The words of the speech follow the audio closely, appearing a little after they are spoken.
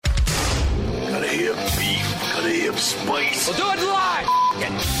of spice. We'll do it live.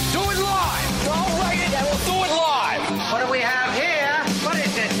 Do it live. I'll write it and we'll do it live. What do we have here? What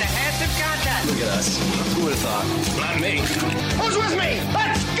is this? The handsome contest. Look at us. Who would have thought? Not me. Who's with me?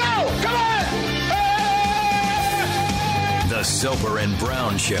 Let's go! Come on! The Soper and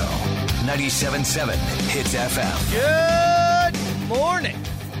Brown Show. 97.7 Hits FM. Good morning,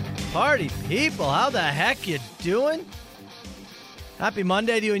 party people. How the heck you doing? Happy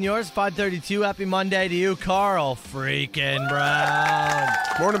Monday to you and yours. 5:32. Happy Monday to you, Carl freaking Brown.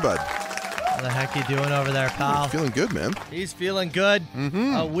 Morning, bud. How the heck you doing over there, pal? Feeling good, man. He's feeling good.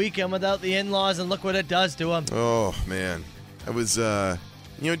 Mm-hmm. A weekend without the in-laws, and look what it does to him. Oh, man. I was,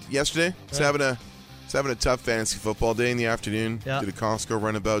 yesterday, I was having a tough fantasy football day in the afternoon. Yeah. Did a Costco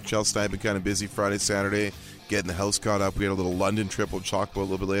runabout. Chelsea and I have been kind of busy Friday, Saturday, getting the house caught up. We had a little London trip. We'll talk about a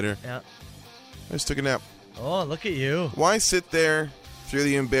little bit later. Yeah. I just took a nap. Oh, look at you. Why sit there through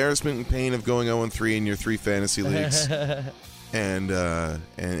the embarrassment and pain of going 0-3 in your 3 fantasy leagues and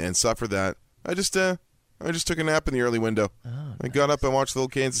suffer that? I just took a nap in the early window. Oh, I got up and watched the little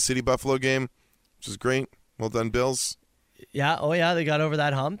Kansas City Buffalo game, which is great. Well done, Bills. Yeah, oh yeah, they got over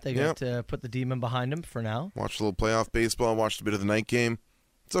that hump. They got to put the demon behind them for now. Watched a little playoff baseball, watched a bit of the night game.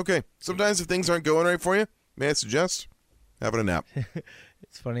 It's okay. Sometimes if things aren't going right for you, may I suggest having a nap.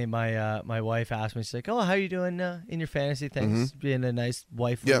 It's funny, my wife asked me, she's like, oh, how you doing in your fantasy things? Being a nice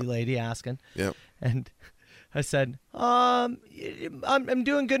wifely lady asking. Yep. And I said, I'm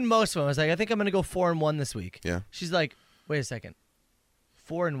doing good in most of them. I was like, I think I'm going to go 4-1 this week. Yeah. She's like, wait a second.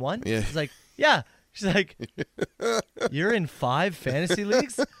 4-1? Yeah. She's like, yeah. She's like, you're in 5 fantasy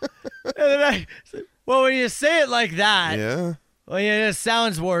leagues? And then I said, well, when you say it like that, Yeah. well, yeah, it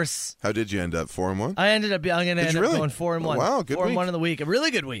sounds worse. How did you end up? 4-1? I'm going to end up really? going 4-1. Oh, wow, good 4-1 week. in the week. A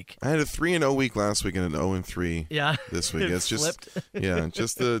really good week. I had a 3-0 week last week and an 0-3 this week. It It's just flipped.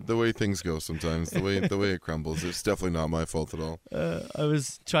 just the way things go sometimes. The way it crumbles. It's definitely not my fault at all. I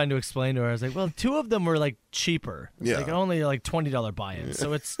was trying to explain to her. I was like, well, 2 of them were like cheaper. Yeah. Like only like $20 buy-in,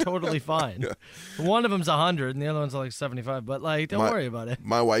 so it's totally fine. One of them's $100 and the other one's like $75, but like don't worry about it.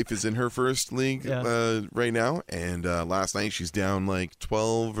 My wife is in her first league Yeah. right now, and last night she's down like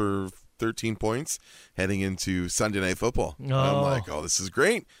 12 or 13 points heading into Sunday Night Football. And I'm like, oh, this is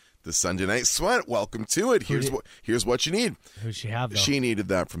great. The Sunday Night Sweat. Welcome to it. Here's what you need. Who'd she have though? She needed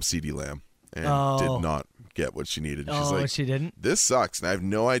that from CeeDee Lamb and did not get what she needed. She's like, she didn't? this sucks, and I have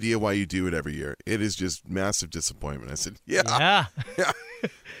no idea why you do it every year. It is just massive disappointment. I said, yeah.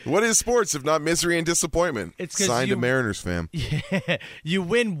 What is sports if not misery and disappointment? It's 'cause signed you- a Mariners fan. You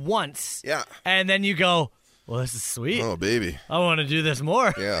win once. Yeah. And then you go, well, this is sweet. Oh, baby. I want to do this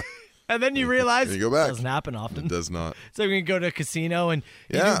more. Yeah. And then you realize And you go back. it doesn't happen often. It does not. So you can go to a casino and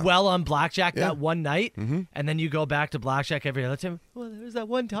you Yeah. do well on blackjack Yeah. that one night, and then you go back to blackjack every other time. Well, there was that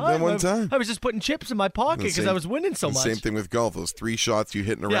one time. That one time. I was just putting chips in my pocket because I was winning so the much. Same thing with golf. Those 3 shots you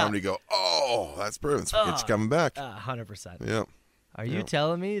hitting around, you go, oh, that's perfect. It's coming back. 100%. Yeah. Are you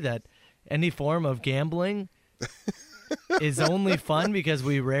telling me that any form of gambling is only fun because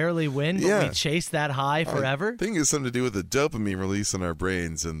we rarely win, but we chase that high forever? I think it's something to do with the dopamine release in our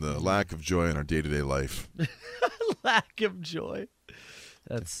brains and the lack of joy in our day-to-day life. Lack of joy.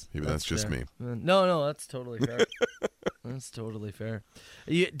 That's just fair. me. No, that's totally fair. That's totally fair.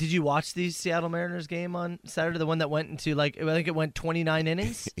 Did you watch the Seattle Mariners game on Saturday? The one that went into I think it went 29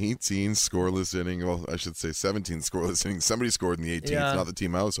 innings. 18 scoreless inning. Well, I should say 17 scoreless innings. Somebody scored in the 18th, not the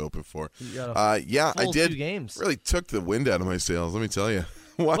team I was hoping for. I did. 2 games. Really took the wind out of my sails, let me tell you.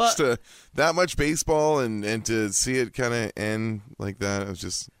 Watched that much baseball and to see it kind of end like that, it was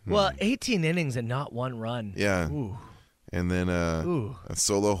just... 18 innings and not 1 run. Yeah. Ooh. And then a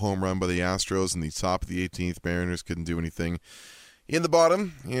solo home run by the Astros in the top of the 18th. Mariners couldn't do anything in the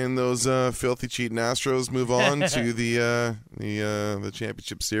bottom, and those filthy cheating Astros move on to the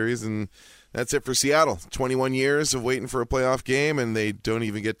championship series, and that's it for Seattle. 21 years of waiting for a playoff game, and they don't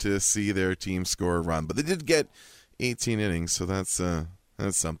even get to see their team score a run. But they did get 18 innings, so that's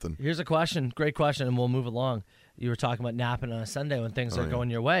something. Here's a question, great question, and we'll move along. You were talking about napping on a Sunday when things are going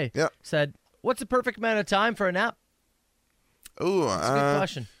your way. Yeah. Said, what's the perfect amount of time for a nap? Oh, that's a good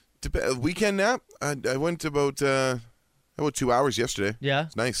question. Weekend nap? I went about 2 hours yesterday. Yeah.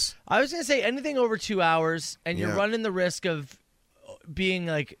 It's nice. I was going to say anything over 2 hours, and you're running the risk of being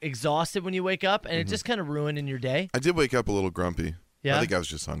exhausted when you wake up, and it just kind of ruining your day. I did wake up a little grumpy. Yeah. I think I was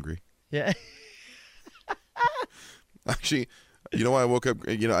just hungry. Yeah. Actually, you know why I woke up?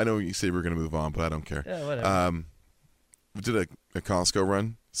 I know you say we're going to move on, but I don't care. Yeah, whatever. We did a Costco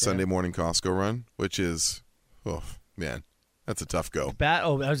run, Sunday morning Costco run, which is, oh, man, that's a tough go. Bad?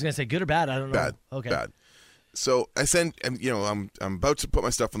 Oh, I was going to say good or bad? I don't know. Bad. Okay. Bad. So I send, I'm about to put my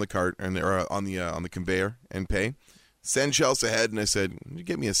stuff on the cart or on the conveyor and pay. Send Chelsea ahead, and I said, "You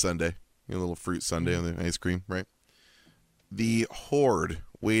get me a sundae, a little fruit sundae on the ice cream, right?" The horde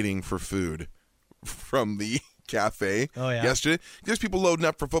waiting for food from the cafe yesterday. There's people loading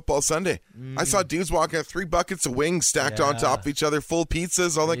up for football Sunday. I saw dudes walking out 3 buckets of wings stacked on top of each other, full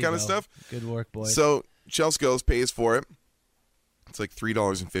pizzas, all that kind of stuff. Good work, boys. So Chelsea goes, pays for it. It's like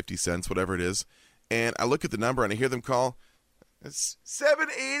 $3.50, whatever it is. And I look at the number and I hear them call, it's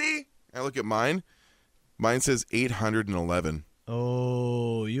 $7.80. I look at mine. Mine says $811.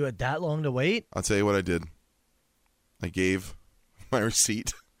 Oh, you had that long to wait? I'll tell you what I did. I gave my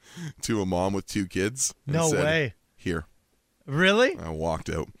receipt to a mom with 2 kids. No said, way. Here. Really? I walked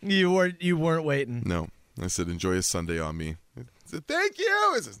out. You weren't waiting. No. I said, enjoy a Sunday on me. I said, thank you.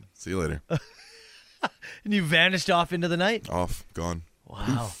 I said, see you later. And you vanished off into the night? Off. Gone. Wow.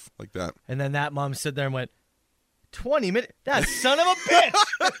 Poof, like that. And then that mom stood there and went, 20 minutes? That son of a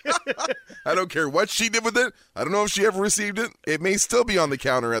bitch! I don't care what she did with it. I don't know if she ever received it. It may still be on the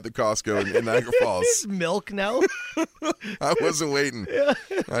counter at the Costco in Niagara Falls. It's milk now? I wasn't waiting.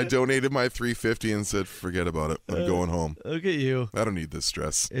 I donated my $3.50 and said, forget about it. I'm going home. Look at you. I don't need this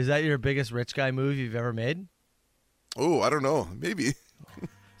stress. Is that your biggest rich guy move you've ever made? Oh, I don't know. Maybe.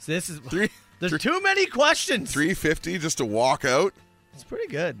 So this is... There's too many questions. $3.50 just to walk out? It's pretty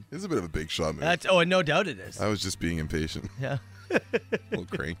good. It's a bit of a big shot move. And no doubt it is. I was just being impatient. Yeah. A little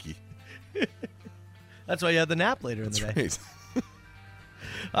cranky. That's why you had the nap later in the day. Right.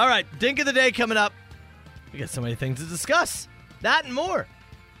 All right, Dink of the Day coming up. We got so many things to discuss. That and more.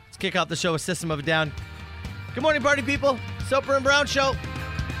 Let's kick off the show with System of a Down. Good morning, party people. Soper and Brown Show.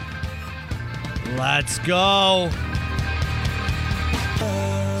 Let's go.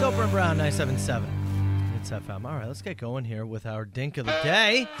 Soper and Brown, 977. It's FM. All right, let's get going here with our Dink of the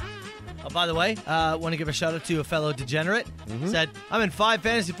Day. Oh, by the way, I want to give a shout out to a fellow degenerate. Said, I'm in 5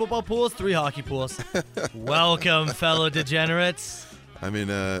 fantasy football pools, 3 hockey pools. Welcome, fellow degenerates. I'm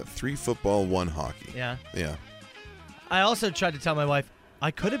in 3 football, 1 hockey. Yeah. Yeah. I also tried to tell my wife, I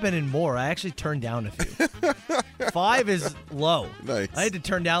could have been in more. I actually turned down a few. 5 is low. Nice. I had to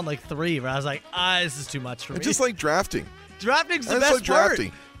turn down like 3 where I was like, this is too much for me. I just like drafting. Drafting's the I best just like part.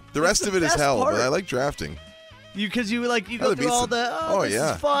 drafting. The rest of it is hell, but I like drafting. Because you go through all the, this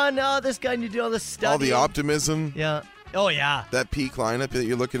is fun, this guy, and you do all this stuff. All the optimism. Yeah. Oh, yeah. That peak lineup that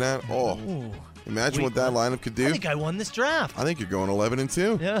you're looking at. Oh, Ooh. Imagine what that lineup could do. I think I won this draft. I think you're going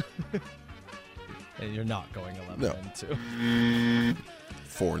 11-2. Yeah. And you're not going 11-2.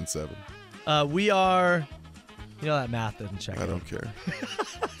 4-7. We are, that math doesn't check I out. don't care.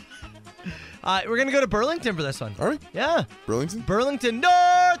 We're going to go to Burlington for this one. All right. Yeah. Burlington,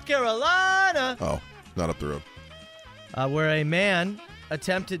 North Carolina. Oh, not up the road. Where a man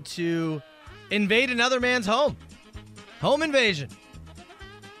attempted to invade another man's home. Home invasion.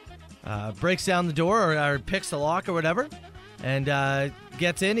 Breaks down the door or picks the lock or whatever and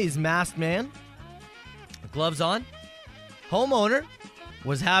gets in. He's masked man. Gloves on. Homeowner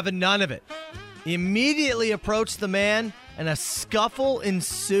was having none of it. Immediately approached the man and a scuffle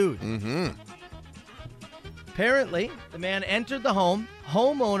ensued. Mm-hmm. Apparently, the man entered the home.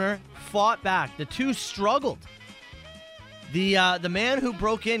 Homeowner fought back. The two struggled. The man who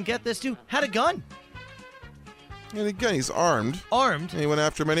broke in, get this too, had a gun. And again, he's armed. Armed. And he went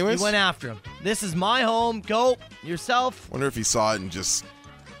after him anyways? He went after him. This is my home. Go yourself. Wonder if he saw it and just...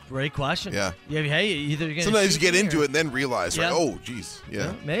 Great question. Yeah. Hey, either you're gonna sometimes you get into or... it and then realize, yeah. right? Oh, geez.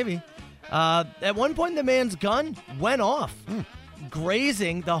 Yeah. Maybe. At one point, the man's gun went off,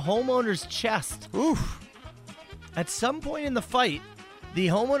 grazing the homeowner's chest. Oof. At some point in the fight, the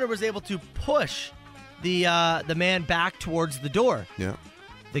homeowner was able to push the man back towards the door. Yeah.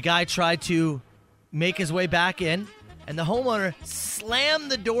 The guy tried to make his way back in, and the homeowner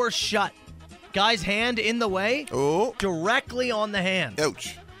slammed the door shut. Guy's hand in the way, directly on the hand.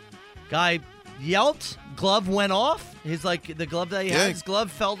 Ouch. Guy yelped, glove went off. He's like, the glove that he had, his glove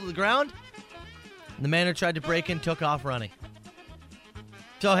fell to the ground. The man who tried to break in took off running.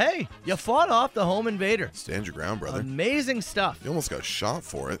 So, hey, you fought off the home invader. Stand your ground, brother. Amazing stuff. You almost got shot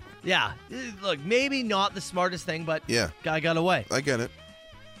for it. Yeah. Look, maybe not the smartest thing, but guy got away. I get it.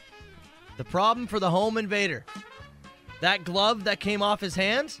 The problem for the home invader, that glove that came off his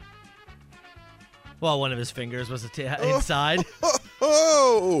hand, well, one of his fingers was inside.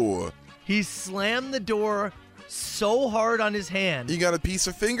 Oh! He slammed the door so hard on his hand. You got a piece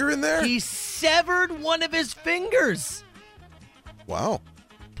of finger in there? He severed one of his fingers. Wow.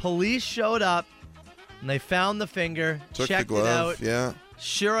 Police showed up, and they found the finger, Took checked the glove, it out. Yeah.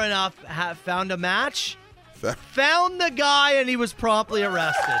 Sure enough, found a match, found the guy, and he was promptly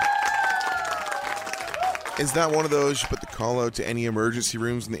arrested. Is that one of those you put the call out to any emergency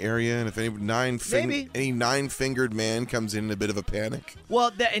rooms in the area, and if any Maybe. nine-fingered man comes in a bit of a panic?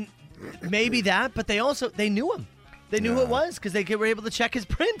 Well, and maybe that, but they knew him. They knew who it was because they were able to check his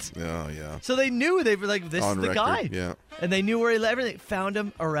print. Oh, yeah. So they knew. They were like, this On is the record, guy. yeah. And they knew where he lived. Everything. Found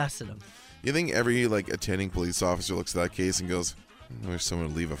him, arrested him. You think every attending police officer looks at that case and goes, I wish someone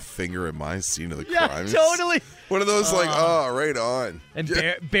would leave a finger at my scene of the crime. Yeah, totally. One of those right on.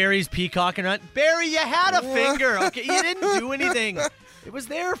 And Barry's peacocking around. Barry, you had a finger. Okay, you didn't do anything. It was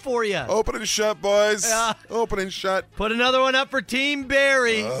there for you. Open and shut, boys. Yeah. Open and shut. Put another one up for Team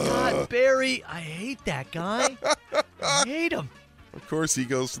Barry. God, Barry, I hate that guy. I hate him. Of course, he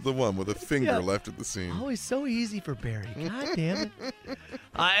goes to the one with a finger Yeah. left at the scene. Oh, he's so easy for Barry. God damn it.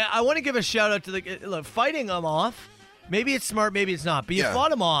 I want to give a shout out to look, fighting him off. Maybe it's smart, maybe it's not. But you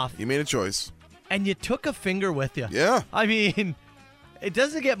fought him off. You made a choice. And you took a finger with you. Yeah. I mean, it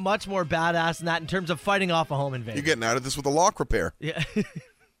doesn't get much more badass than that in terms of fighting off a home invader. You're getting out of this with a lock repair. Yeah.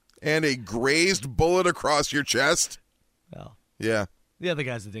 And a grazed bullet across your chest. Well, Yeah. the other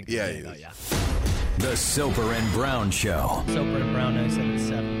guys that think Yeah, they he know, is. yeah. The Soper and Brown Show. Soper and Brown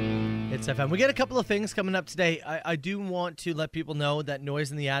 97.7. It's FM. We got a couple of things coming up today. I do want to let people know that Noise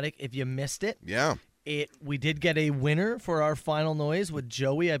in the Attic, if you missed it, Yeah. we did get a winner for our final noise with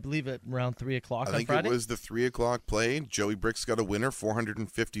Joey, I believe at around 3 o'clock I on think Friday. it was the 3 o'clock play. Joey Brick's got a winner,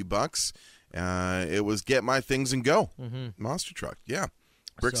 $450. It was Get My Things and Go. Monster truck. Yeah.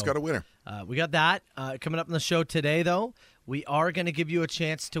 Brick's So, got a winner. We got that. Coming up on the show today, though, we are going to give you a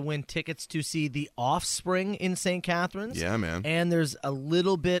chance to win tickets to see The Offspring in St. Catharines. Yeah, man. And there's a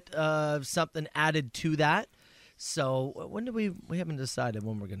little bit of something added to that. So when do we haven't decided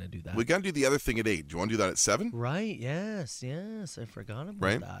when we're going to do that. We got to do the other thing at 8. Do you want to do that at 7? Right, yes. I forgot about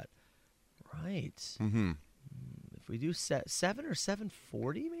Right. that. Right. Mm-hmm. If we do 7 or 7:40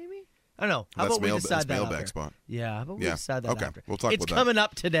 maybe? I don't know. How That's about we decide that's that mailbag after? spot. Yeah, how about we Yeah. decide that Okay. after? We'll talk it's about that. coming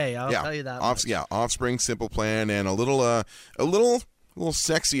up today. I'll tell you that much. Offspring, Simple Plan, and a little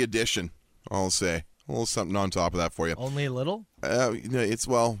sexy addition, I'll say. A little something on top of that for you. Only a little? It's,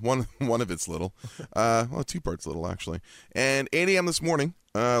 one of it's little. 2 parts little, actually. And 8 a.m. this morning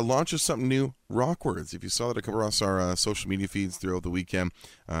launches something new, Rockwords. If you saw that across our social media feeds throughout the weekend,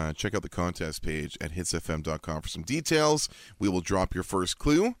 check out the contest page at hitsfm.com for some details. We will drop your first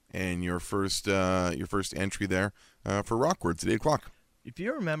clue and your first entry there for Rockwords at 8 o'clock. If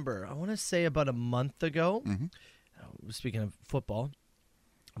you remember, I want to say about a month ago, Mm-hmm. speaking of football,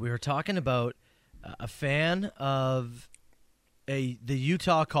 we were talking about a fan of the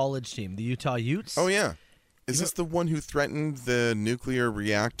Utah college team, the Utah Utes. Oh, yeah. Is this the one who threatened the nuclear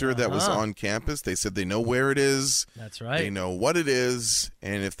reactor that was on campus? They said they know where it is. That's right. They know what it is,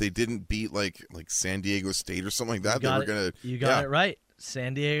 and if they didn't beat like San Diego State or something like that, they were gonna. You got it right,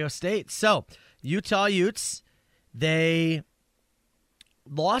 San Diego State. So Utah Utes, they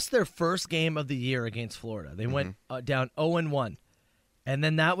lost their first game of the year against Florida. They went down 0-1, and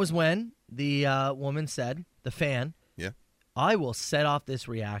then that was when the woman said, the fan, Yeah. I will set off this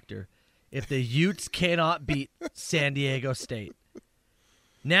reactor if the Utes cannot beat San Diego State.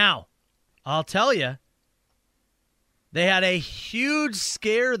 Now, I'll tell you, they had a huge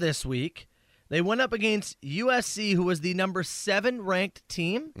scare this week. They went up against USC, who was the number 7 ranked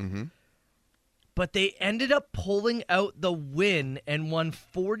team, but they ended up pulling out the win and won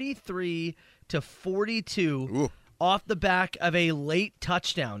 43-42 off the back of a late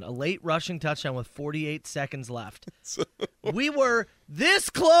rushing touchdown with 48 seconds left. We were this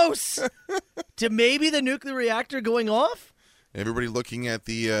close to maybe the nuclear reactor going off. Everybody looking at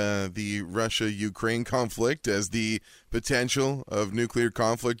the Russia-Ukraine conflict as the potential of nuclear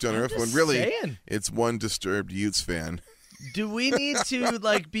conflict on Earth, when really it's one disturbed Utes fan. Do we need to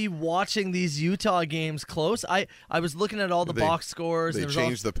be watching these Utah games close? I was looking at all the box scores. They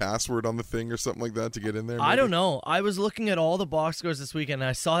changed the password on the thing or something like that to get in there. I don't know. I was looking at all the box scores this weekend, and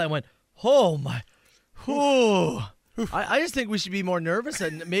I saw that and went, oh my, whew. I just think we should be more nervous,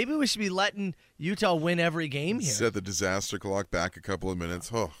 and maybe we should be letting Utah win every game here. Set the disaster clock back a couple of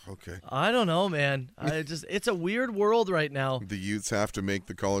minutes. Oh, okay. I don't know, man. It's a weird world right now. The Utes have to make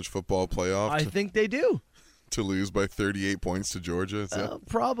the college football playoff. I think they do. To lose by 38 points to Georgia?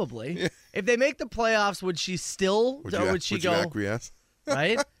 Probably. Yeah. If they make the playoffs, would she still, would she go? Would you acquiesce?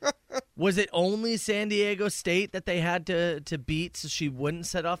 Right? Was it only San Diego State that they had to beat so she wouldn't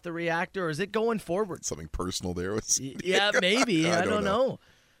set off the reactor, or is it going forward? Something personal there with Yeah, maybe. I don't know.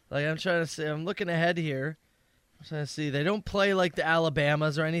 I'm trying to say, I'm looking ahead here. I'm trying to see. They don't play like the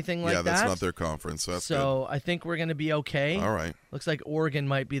Alabamas or anything like that. Yeah, that's not their conference. So that's good. I think we're going to be okay. All right. Looks like Oregon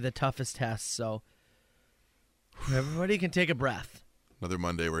might be the toughest test, so everybody can take a breath. Another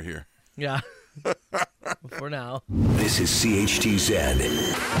Monday we're here. Yeah. For now. This is CHTZ.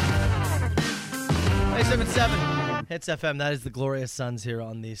 977 Hits FM. That is the Glorious Sons here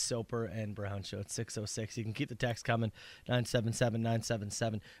on the Soper and Brown Show. It's 6:06. You can keep the text coming,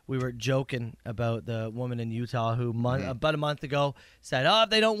 977-977. We were joking about the woman in Utah who about a month ago said, if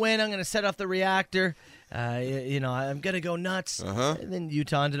they don't win, I'm going to set off the reactor. I'm going to go nuts. And then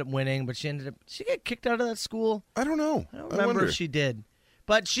Utah ended up winning, but she got kicked out of that school? I don't know. I don't remember if she did.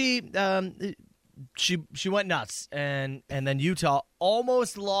 But she went nuts, and then Utah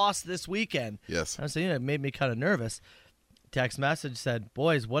almost lost this weekend. Yes. I was saying, it made me kind of nervous. Text message said,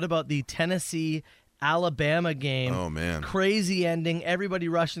 boys, what about the Tennessee-Alabama game? Oh, man. Crazy ending. Everybody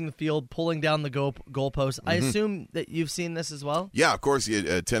rushing the field, pulling down the goalpost. I assume that you've seen this as well? Yeah, of course.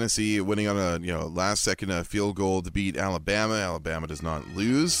 Tennessee winning on a last-second field goal to beat Alabama. Alabama does not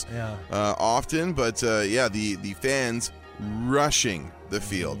lose often, but the fans rushing the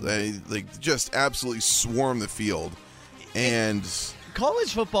field. They just absolutely swarm the field. And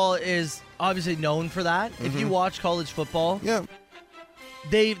college football is obviously known for that. If you watch college football,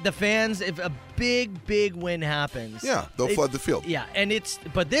 the fans, if a big win happens, they'll flood the field. Yeah,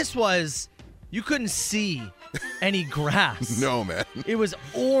 but this was, you couldn't see any grass. No, man. It was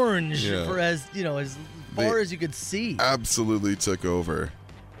orange for as far as you could see. Absolutely took over.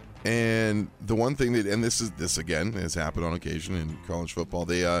 And the one thing that, and this again has happened on occasion in college football,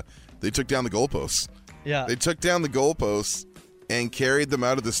 they took down the goalposts. Yeah. They took down the goalposts and carried them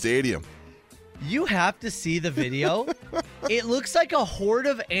out of the stadium. You have to see the video. It looks like a horde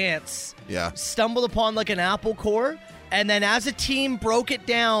of ants stumbled upon like an apple core, and then as a team broke it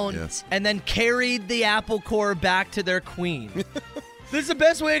down and then carried the apple core back to their queen. This is the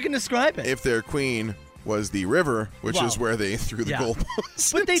best way I can describe it. If their queen was the river, which is where they threw the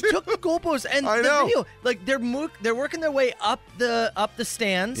goalposts. But they took the goalposts, and video, like they're working their way up the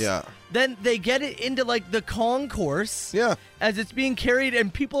stands. Yeah. Then they get it into like the concourse. Yeah. As it's being carried,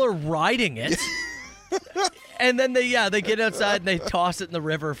 and people are riding it. And then they get outside and they toss it in the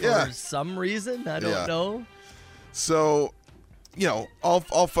river for some reason. I don't know. So,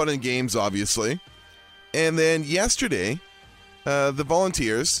 all fun and games, obviously. And then yesterday, the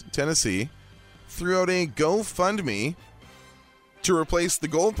Volunteers, Tennessee, threw out a GoFundMe to replace the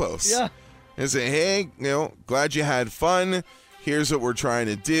goalposts. Yeah. And say, hey, glad you had fun. Here's what we're trying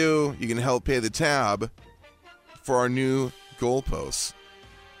to do. You can help pay the tab for our new goalposts.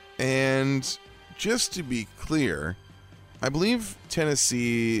 And just to be clear, I believe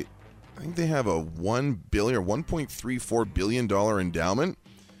Tennessee, I think they have a $1 billion or $1.34 billion endowment.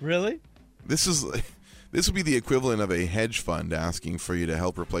 Really? This would be the equivalent of a hedge fund asking for you to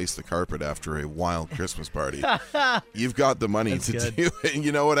help replace the carpet after a wild Christmas party. You've got the money to do it.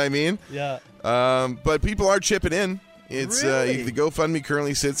 You know what I mean? Yeah. But people are chipping in. It's really? The GoFundMe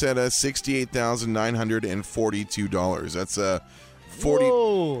currently sits at $68,942. That's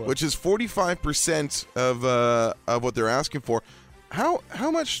 40, which is 45% of what they're asking for. How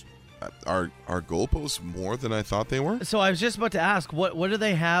much? Are goalposts more than I thought they were? So I was just about to ask, what do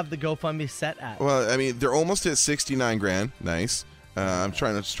they have the GoFundMe set at? Well, I mean, they're almost at $69,000. Nice. I'm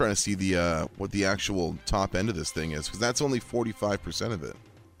trying to see the what the actual top end of this thing is, because that's only 45% of it.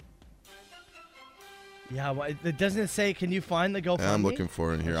 Yeah, well, it doesn't say. Can you find the GoFundMe? I'm looking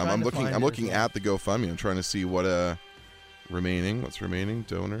for it here. I'm looking at the GoFundMe. I'm trying to see what remaining. What's remaining?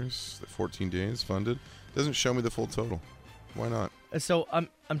 Donors. 14 days funded. Doesn't show me the full total. Why not? So I'm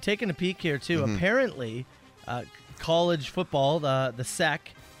taking a peek here too. Apparently, college football, the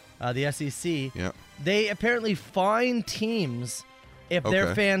SEC, the SEC, they apparently fine teams if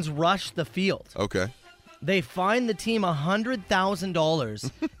their fans rush the field. Okay. They fine the team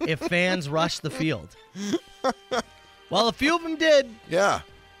 $100,000 if fans rush the field. Well, a few of them did. Yeah.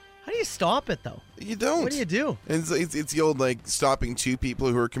 How do you stop it though? You don't. What do you do? It's the old stopping two people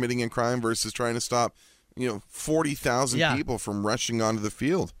who are committing a crime versus trying to stop 40,000 people from rushing onto the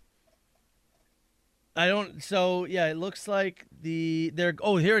field. It looks like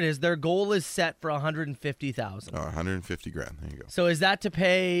here it is. Their goal is set for $150,000. Oh, $150,000. There you go. So is that to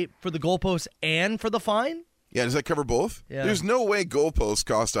pay for the goalposts and for the fine? Yeah, does that cover both? Yeah. There's no way goalposts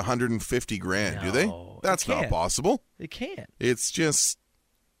cost $150,000, do they? That's not possible. It can't. It's just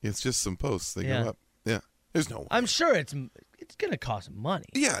some posts. They go up. Yeah. There's no way. I'm sure it's going to cost money.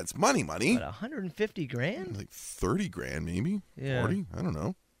 Yeah, it's money. But $150,000? Like $30,000 maybe. Yeah. 40, I don't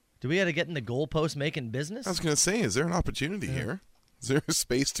know. Do we got to get in the goalpost making business? I was going to say, is there an opportunity here? Is there a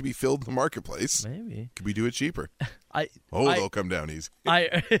space to be filled in the marketplace? Maybe. Could we do it cheaper? They'll come down easy.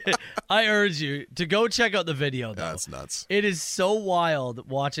 I urge you to go check out the video, though. That's nuts. It is so wild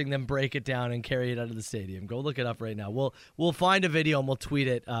watching them break it down and carry it out of the stadium. Go look it up right now. We'll find a video and we'll tweet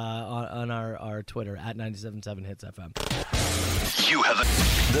it on our Twitter at 97.7 Hits FM. You have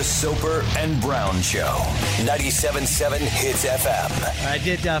the Soper and Brown Show. 97.7 Hits FM. I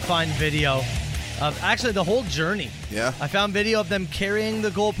did find video of actually the whole journey. Yeah. I found video of them carrying the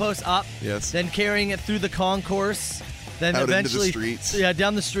goalpost up. Yes. Then carrying it through the concourse. Then out eventually into the streets. Yeah,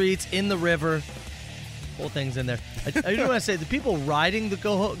 down the streets, in the river. Whole thing's in there. I do want to say, the people riding the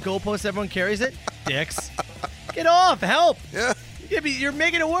goalpost, everyone carries it. Dicks. Get off. Help. Yeah. You're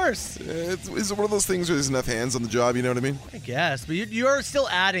making it worse. It's one of those things where there's enough hands on the job, you know what I mean? I guess. But you're still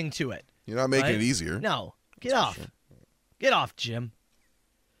adding to it. You're not making right? it easier. No. Get off. Get off, Jim.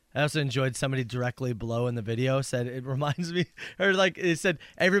 I also enjoyed somebody directly below in the video said it reminds me, or like it said,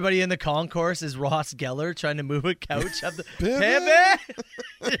 everybody in the concourse is Ross Geller trying to move a couch up the Pivot.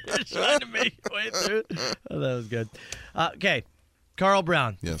 Trying to make your way through. Oh, that was good. Okay, Carl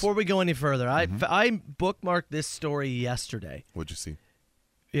Brown. Yes. Before we go any further, I bookmarked this story yesterday. What'd you see?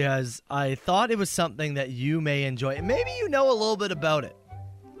 Because I thought it was something that you may enjoy. And maybe you know a little bit about it.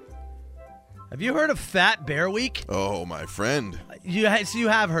 Have you heard of Fat Bear Week? Oh, my friend. So you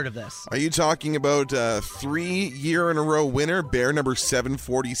have heard of this. Are you talking about 3-year-in-a-row winner, bear number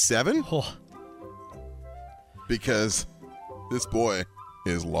 747? Oh, Because this boy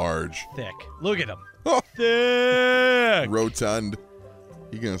is large. thick. Look at him. Oh, Thick. rotund.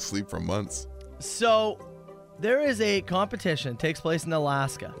 He's going to sleep for months. So there is a competition. It takes place in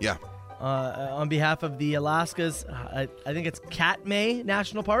Alaska. Yeah. On behalf of the Alaska's, I think it's Katmai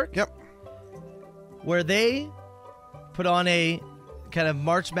National Park. Yep. Where they put on a kind of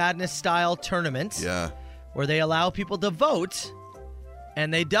March Madness style tournament. Yeah. Where they allow people to vote,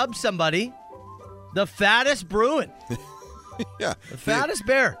 and they dub somebody the fattest Bruin, Yeah. the fattest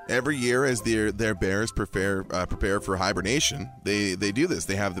bear. Every year, as their bears prepare for hibernation, they do this.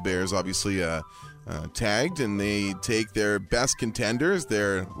 They have the bears obviously tagged, and they take their best contenders,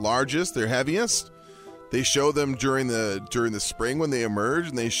 their largest, their heaviest. They show them during the spring when they emerge,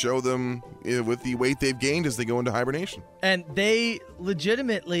 and they show them with the weight they've gained as they go into hibernation. And they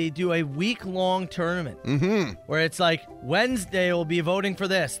legitimately do a week-long tournament where it's like Wednesday you'll be voting for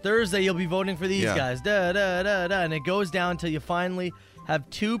this, Thursday you'll be voting for these guys, and it goes down until you finally have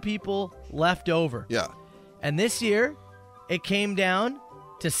 2 people left over. Yeah. And this year, it came down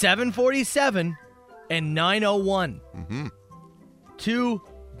to 747 and 901. 2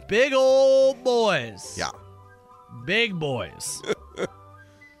 big old boys. Yeah. Big boys.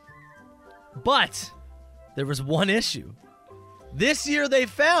 But there was one issue. This year they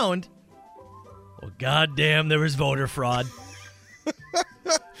found, well, goddamn, there was voter fraud.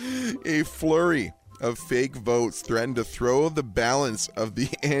 A flurry of fake votes threatened to throw the balance of the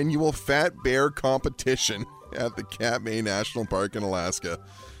annual Fat Bear competition at the Katmai National Park in Alaska.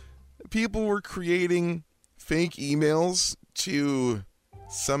 People were creating fake emails to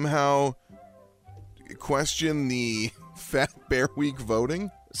somehow question the Fat Bear Week voting.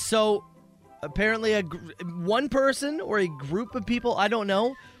 So apparently one person or a group of people, I don't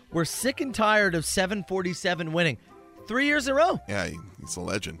know, were sick and tired of 747 winning 3 years in a row. Yeah, he's a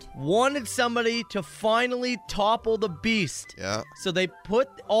legend. Wanted somebody to finally topple the beast. Yeah. So they put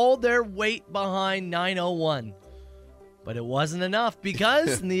all their weight behind 901. But it wasn't enough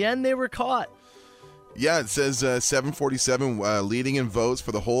because in the end they were caught. Yeah, it says 747 leading in votes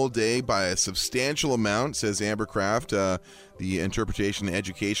for the whole day by a substantial amount, says Amber Kraft, the Interpretation and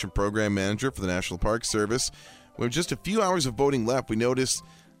Education Program Manager for the National Park Service. With just a few hours of voting left, we noticed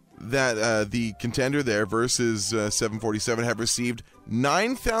that the contender there versus 747 have received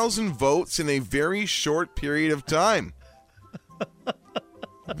 9,000 votes in a very short period of time.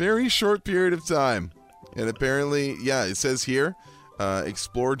 Very short period of time. And apparently, yeah, it says here,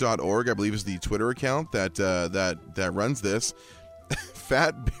 explore.org, I believe, is the Twitter account that runs this.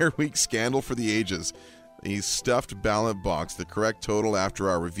 Fat Bear Week scandal for the ages. A stuffed ballot box. The correct total after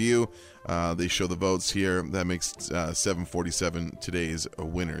our review. They show the votes here. That makes 747 today's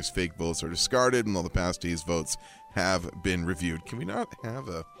winners. Fake votes are discarded, and all the past days' votes have been reviewed. Can we not have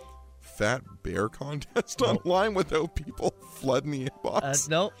a Fat Bear contest online without people flooding the inbox?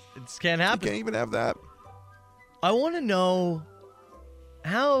 No, it can't happen. You can't even have that. I want to know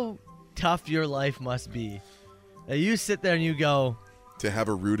how tough your life must be. That you sit there and you go, To have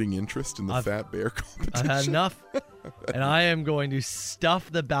a rooting interest in the Fat Bear competition. I've had enough, and I am going to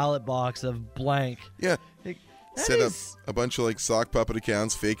stuff the ballot box of blank. Yeah. Like, Set up a bunch of sock puppet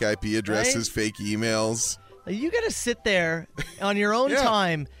accounts, fake IP addresses, Right? fake emails. You got to sit there on your own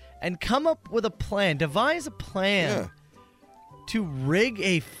time and come up with a plan, devise a plan to rig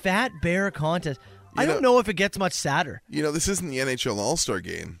a Fat Bear contest. I don't know if it gets much sadder. This isn't the NHL All-Star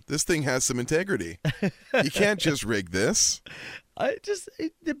Game. This thing has some integrity. You can't just rig this.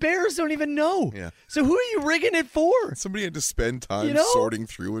 The Bears don't even know. Yeah. So who are you rigging it for? Somebody had to spend time sorting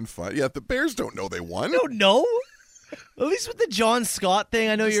through and find. Yeah, the Bears don't know they won. I don't know. At least with the John Scott thing,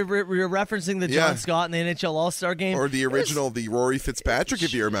 I know you're referencing the John Scott in the NHL All-Star Game. Or the original, the Rory Fitzpatrick,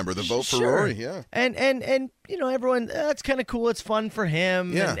 if you remember, the vote for Rory. Yeah. And everyone, that's kind of cool. It's fun for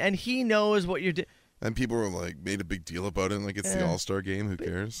him. Yeah. And he knows what you're doing. And people were like, made a big deal about it. Like, it's the All-Star Game. Who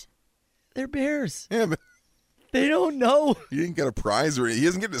cares? They're Bears. Yeah, but they don't know. He didn't get a prize or he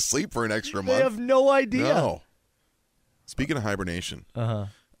doesn't get to sleep for an extra month. They have no idea. No. Speaking of hibernation, I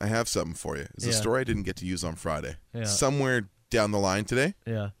have something for you. It's a story I didn't get to use on Friday. Yeah. Somewhere down the line today,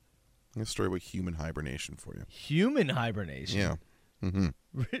 I have a story about human hibernation for you. Human hibernation? Yeah. Mm-hmm.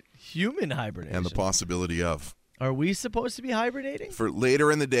 Human hibernation? And the possibility of. Are we supposed to be hibernating? For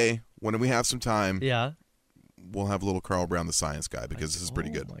later in the day, when we have some time, we'll have a little Carl Brown the Science Guy because this is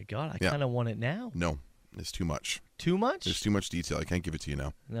pretty good. Oh, my God. I kind of want it now. No, it's too much. Too much? There's too much detail. I can't give it to you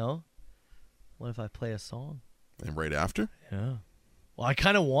now. No? What if I play a song? And right after? Yeah. Well, I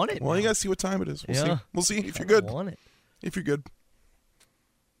kind of want it. Well, you got to see what time it is. We'll see. We'll see if you're good. I want it. If you're good.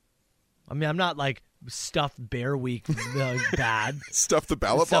 I mean, I'm not like stuffed Bear Week bad. Stuff the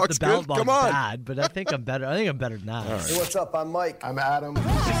ballot box good? Come on. Bad, but I think I'm better. I think I'm better than that. Right. Hey, what's up? I'm Mike. I'm Adam.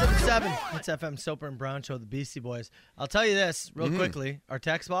 677. It's FM Soper and Brown Show, the Beastie Boys. I'll tell you this real quickly. Our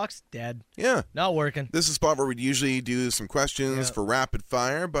text box, dead. Yeah. Not working. This is a spot where we'd usually do some questions for rapid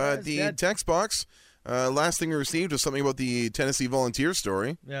fire, but the text box, last thing we received was something about the Tennessee Volunteer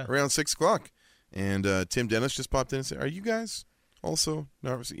story around 6 o'clock. And Tim Dennis just popped in and said, are you guys also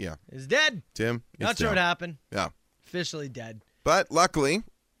not receiving? Yeah. It's dead. Tim, not sure what happened. Yeah. Officially dead. But luckily.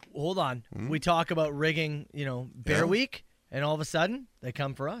 Hold on. We talk about rigging, Bear Week, and all of a sudden, they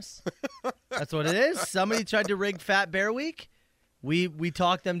come for us. That's what it is. Somebody tried to rig Fat Bear Week. We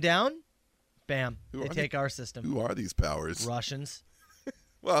talk them down. Bam. They take our system. Who are these powers? Russians.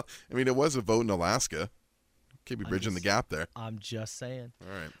 Well, I mean, it was a vote in Alaska. Could be bridging the gap there. I'm just saying.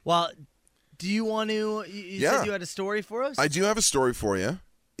 All right. Well, do you want to? You said you had a story for us? I do have a story for you.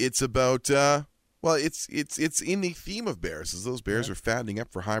 It's about it's in the theme of bears, as those bears are fattening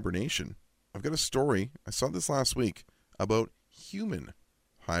up for hibernation. I've got a story. I saw this last week about human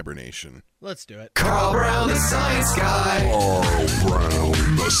hibernation. Let's do it. Carl Brown, the Science Guy. Carl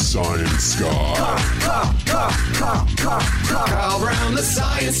Brown, the Science Guy. Carl Brown, the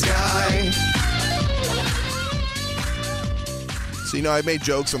Science Guy. So, I made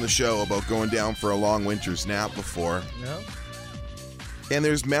jokes on the show about going down for a long winter's nap before. No. And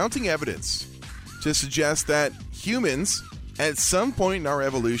there's mounting evidence to suggest that humans, at some point in our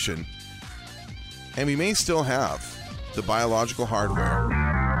evolution, and we may still have the biological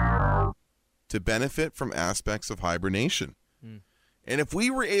hardware to benefit from aspects of hibernation. And if we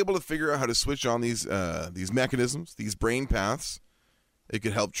were able to figure out how to switch on these mechanisms, these brain paths, it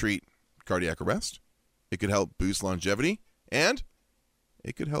could help treat cardiac arrest, it could help boost longevity, and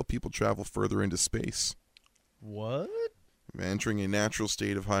it could help people travel further into space. What? Entering a natural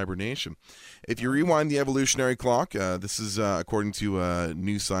state of hibernation. If you rewind the evolutionary clock, this is according to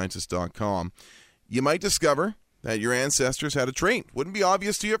newscientist.com, you might discover that your ancestors had a trait. Wouldn't be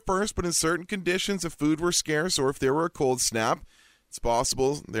obvious to you at first, but in certain conditions, if food were scarce or if there were a cold snap, it's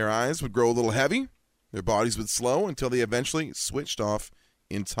possible their eyes would grow a little heavy, their bodies would slow until they eventually switched off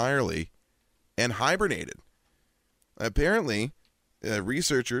entirely and hibernated. Apparently,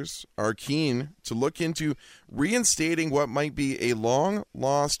 researchers are keen to look into reinstating what might be a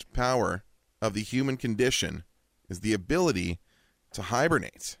long-lost power of the human condition, is the ability to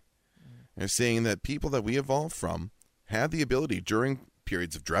hibernate. They're saying that people that we evolved from had the ability during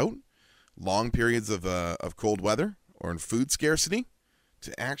periods of drought, long periods of cold weather, or in food scarcity,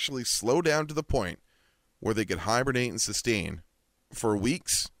 to actually slow down to the point where they could hibernate and sustain for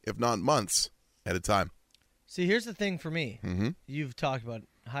weeks, if not months, at a time. See, here's the thing for me. Mm-hmm. You've talked about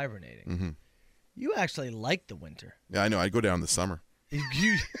hibernating. Mm-hmm. You actually like the winter. Yeah, I know. I'd go down in the summer.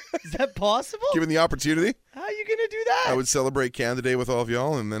 Is that possible? Given the opportunity. How are you going to do that? I would celebrate Canada Day with all of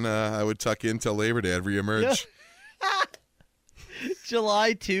y'all, and then I would tuck in till Labor Day. I'd reemerge. Yeah.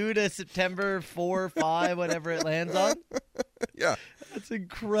 July 2 to September 4 or 5, whatever it lands on. Yeah. That's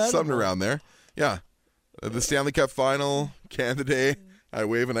incredible. Something around there. Yeah. The Stanley Cup Final, Canada Day. I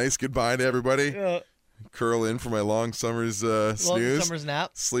wave a nice goodbye to everybody. Yeah. Curl in for my long summer's snooze. Long summer's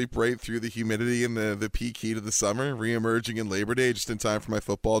nap. Sleep right through the humidity and the peak heat of the summer. Reemerging in Labor Day just in time for my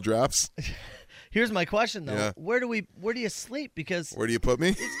football drafts. Here's my question though: Yeah. Where do you sleep? Because Where do you put me?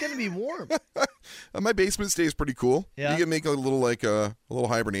 it's gonna be warm. My basement stays pretty cool. Yeah. You can make a little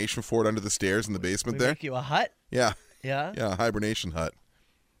hibernation fort under the stairs in the basement We there. make you a hut. Yeah. Yeah. Yeah, hibernation hut.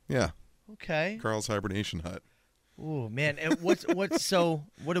 Yeah, Okay. Carl's hibernation hut. Oh man, and what's so?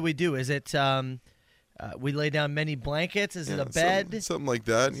 What do we do? Is it we lay down many blankets? Is it a bed? Something like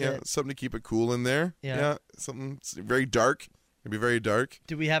that. Is Yeah, it- something to keep it cool in there. Yeah. Something very dark. It'd be very dark.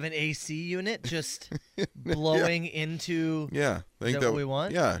 Do we have an AC unit just blowing into? Yeah, I think that what we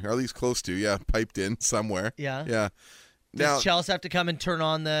want? Yeah, or at least close to. Yeah, piped in somewhere. Yeah. Yeah. Now, Does Chelsea have to come and turn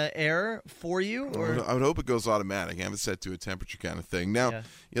on the air for you? Or I would hope it goes automatic. I have it set to a temperature kind of thing. Now,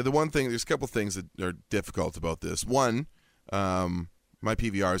 Yeah. the one thing, there's a couple things that are difficult about this. One, my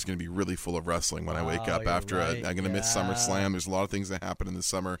PVR is going to be really full of wrestling when I wake up you're after right. I'm going to miss Yeah. SummerSlam. There's a lot of things that happen in the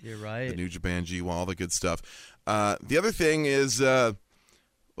summer. You're right. The New Japan G1, all the good stuff. The other thing is, so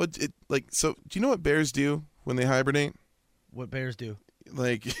do you know what bears do when they hibernate? what bears do?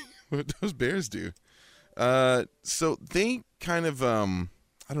 Like, what those bears do? So they kind of, I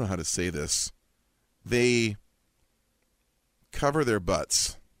don't know how to say this. They cover their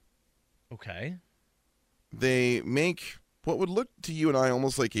butts. Okay. They make what would look to you and I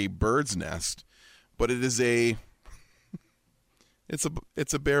almost like a bird's nest, but it is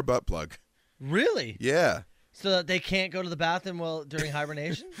it's a bear butt plug. Really? Yeah. So that they can't go to the bathroom during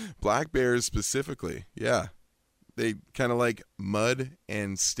hibernation? Black bears specifically. Yeah. They kind of like mud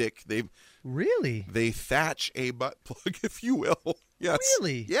and stick. Really? They thatch a butt plug, if you will. Yes.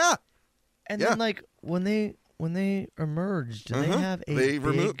 Really? Yeah. And Yeah. then like when they emerge, do they have a They big,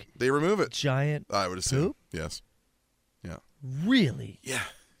 remove it. giant I would assume. poop? Yes. Yeah. Really? Yeah.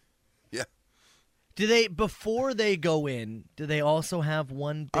 Yeah. Do they before they go in? Do they also have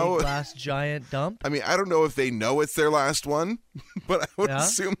one big last giant dump? I mean, I don't know if they know it's their last one, but I would Yeah?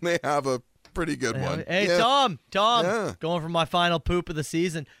 assume they have a pretty good one. Hey, Yeah. Tom, Yeah. going for my final poop of the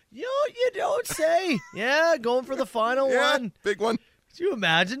season. You don't say. Yeah, going for the final Yeah, one. big one. Could you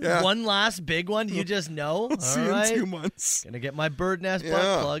imagine Yeah. one last big one? You just know. We'll see All you right. in 2 months. Gonna get my bird nest Yeah.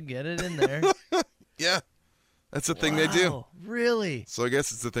 butt plug. Get it in there. Yeah. That's the thing they do. Wow, Really? So I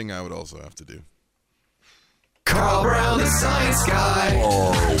guess it's the thing I would also have to do. Carl Brown, the science guy.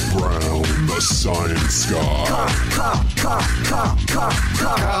 Carl Brown, the science guy.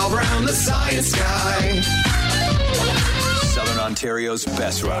 Carl Brown, the science guy. Southern Ontario's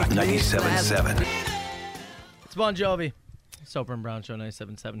best rock, 97.7. It's Bon Jovi. Soper and Brown Show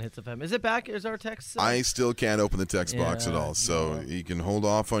 97.7 Hits FM. Is it back? Is our text? I still can't open the text box at all, so you can hold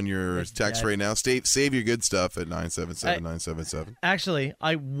off on your text right now. Save your good stuff at 977-977. Actually,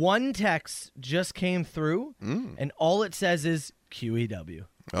 one text just came through, and all it says is QEW.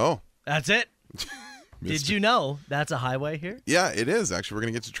 Oh. That's it. Did you know that's a highway here? Yeah, it is. Actually, we're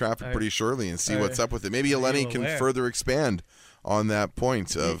going to get to traffic pretty shortly and see what's up with it. Maybe Eleni can aware? further expand on that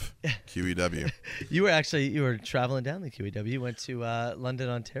point of QEW. You were traveling down the QEW. You went to London,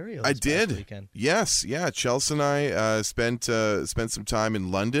 Ontario. I this past did. Weekend. Yes, yeah. Chelsea and I spent some time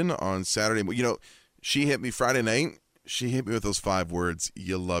in London on Saturday. You know, she hit me Friday night. She hit me with those 5 words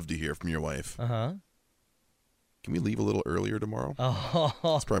you love to hear from your wife. Uh-huh. Can we leave a little earlier tomorrow? Oh,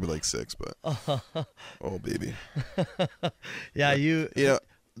 It's probably like 6, but oh baby. yeah. You know,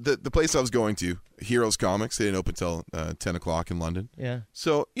 the place I was going to, Heroes Comics, they didn't open until 10 o'clock in London. Yeah.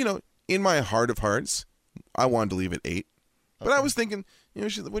 So, you know, in my heart of hearts, I wanted to leave at 8. But I was thinking, you know,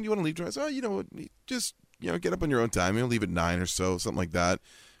 when do you want to leave? I said, just, get up on your own time. Leave at 9 or so, something like that.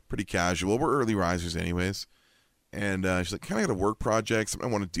 Pretty casual. We're early risers anyways. And she's like, kind of got a work project, something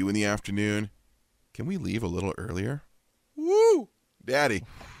I want to do in the afternoon. Can we leave a little earlier? Woo! Daddy,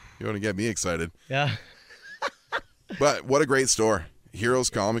 you want to get me excited. Yeah. But what a great store. Heroes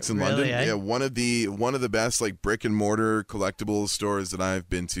Comics in Really, London. eh? Yeah, one of the best like brick and mortar collectibles stores that I've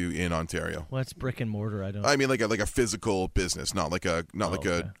been to in Ontario. What's brick and mortar? I don't. I mean like a physical business, not like a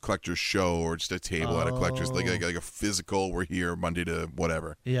collector's show or just a table at a collector's like a physical. We're here Monday to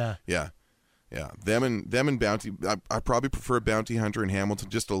whatever. Yeah. Yeah. Yeah, them and Bounty. I probably prefer Bounty Hunter and Hamilton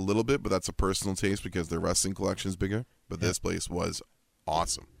just a little bit, but that's a personal taste because their wrestling collection is bigger. But this place was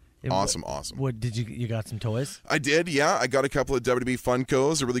awesome. Awesome. What did you got some toys? I did, yeah. I got a couple of WWE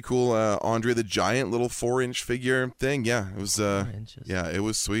Funkos, a really cool Andre the Giant little 4-inch figure thing. Yeah, it was. 4 inches. Yeah, it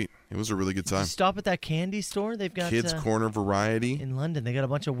was sweet. It was a really good Did you time. stop at that candy store? They've got Kids Corner Variety. in London. They got a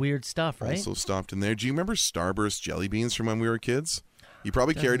bunch of weird stuff, right? Also stopped in there. Do you remember Starburst jelly beans from when we were kids? You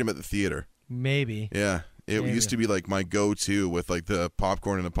probably carried them at the theater. Maybe. Yeah, it used to be like my go-to with like the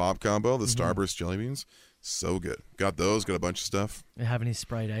popcorn and a pop combo. The Starburst jelly beans, so good. Got those. Got a bunch of stuff. You have any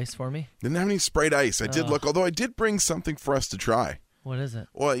Sprite ice for me? Didn't have any Sprite ice. I did look, although I did bring something for us to try. What is it?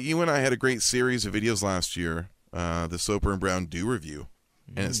 Well, you and I had a great series of videos last year, the Soper and Brown Dew review.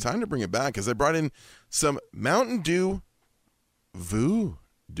 And it's time to bring it back because I brought in some Mountain Dew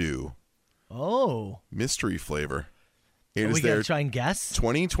Voodoo. Oh. Mystery flavor. It Are is we their going to try and guess?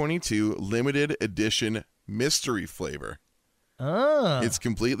 2022 limited edition mystery flavor. Oh. It's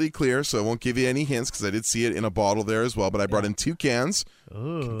completely clear, so I won't give you any hints because I did see it in a bottle there as well. But I brought in 2 cans.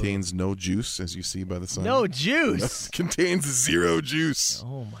 Ooh. Contains no juice, as you see by the sign. No juice. Contains 0 juice.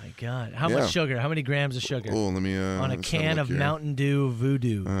 Oh, my God. How much sugar? How many grams of sugar? Oh, let me... on a let's can have of look here. Mountain Dew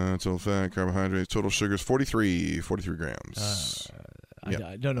Voodoo. Total fat, carbohydrates, total sugars, 43 grams.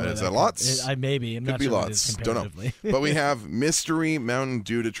 I don't know. Is that lots? Maybe. I'm Could not be sure what it lots. is Don't know. comparatively. But we have mystery Mountain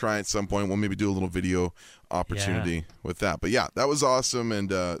Dew to try at some point. We'll maybe do a little video opportunity with that. But yeah, that was awesome,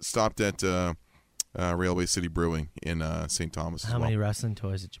 and stopped at Railway City Brewing in St. Thomas as How well. many wrestling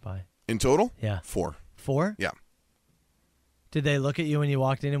toys did you buy? In total? Yeah. 4. 4? Yeah. Did they look at you when you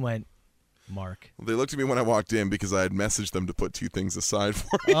walked in and went, Mark? They looked at me when I walked in because I had messaged them to put 2 things aside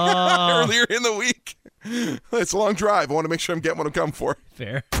for me earlier in the week. It's a long drive. I want to make sure I'm getting what I'm coming for.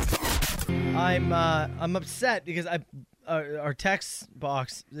 Fair. I'm upset because our text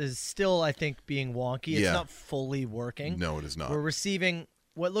box is still, I think, being wonky. It's not fully working. No, it is not. We're receiving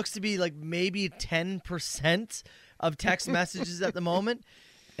what looks to be like maybe 10% of text messages at the moment,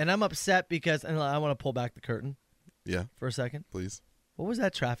 and I'm upset because and I want to pull back the curtain. Yeah. For a second, please. What was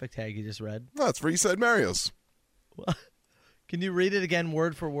that traffic tag you just read? No, it's for Eastside Mario's. Can you read it again,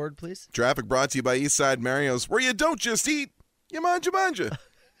 word for word, please? Traffic brought to you by Eastside Mario's, where you don't just eat, you manja.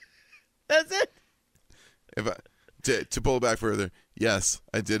 That's it. To pull it back further, yes,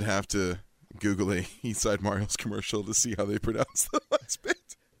 I did have to Google a Eastside Mario's commercial to see how they pronounce the last bit.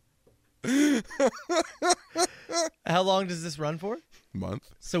 How long does this run for? Month.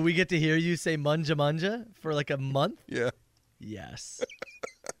 So we get to hear you say manja for like a month? Yeah. Yes.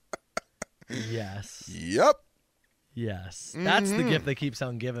 Yes. Yep. Yes. That's the gift that keeps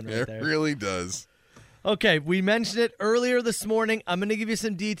on giving right there. It really does. Okay, we mentioned it earlier this morning. I'm going to give you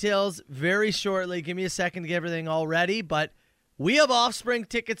some details very shortly. Give me a second to get everything all ready. But we have Offspring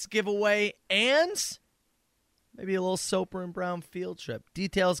tickets giveaway and maybe a little Soper and Brown field trip.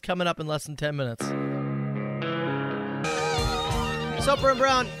 Details coming up in less than 10 minutes. Soper and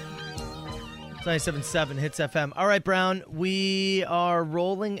Brown. 97.7 Hits FM. All right, Brown, we are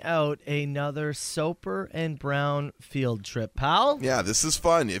rolling out another Soper and Brown field trip, pal. Yeah, this is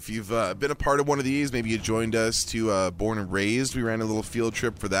fun. If you've been a part of one of these, maybe you joined us to Born and Raised. We ran a little field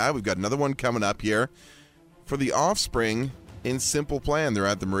trip for that. We've got another one coming up here for the Offspring in Simple Plan. They're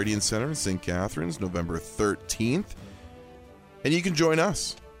at the Meridian Center in St. Catharines, November 13th. And you can join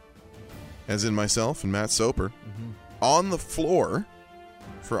us, as in myself and Matt Soper, on the floor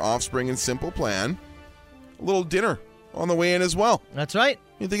for Offspring and Simple Plan. A little dinner on the way in as well. That's right.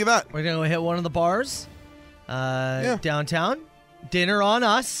 What do you think of that? We're going to go hit one of the bars downtown. Dinner on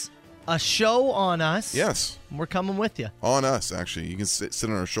us. A show on us. Yes. We're coming with you. On us, actually. You can sit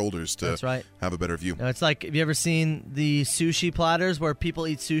on our shoulders to That's right. have a better view. Now, it's like, have you ever seen the sushi platters where people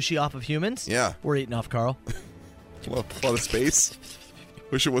eat sushi off of humans? Yeah. We're eating off Carl. A lot of space.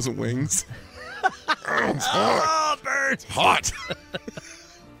 Wish it wasn't wings. Oh, birds. Hot.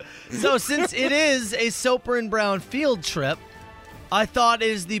 So since it is a Soper and Brown field trip, I thought it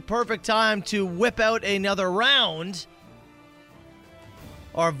is the perfect time to whip out another round.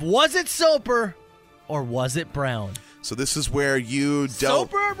 Or was it Soper or was it Brown? So this is where you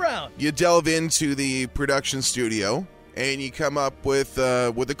Soper or Brown? You delve into the production studio and you come up with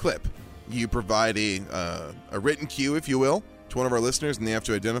a clip. You provide a written cue, if you will, to one of our listeners, and they have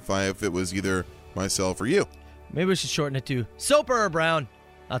to identify if it was either myself or you. Maybe we should shorten it to Soper or Brown.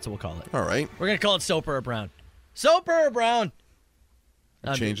 That's what we'll call it. All right. We're going to call it Soper or Brown. Soper or Brown?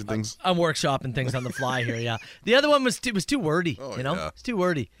 Changing things. I'm workshopping things on the fly here, yeah. The other one was too wordy, you know? Yeah. It's too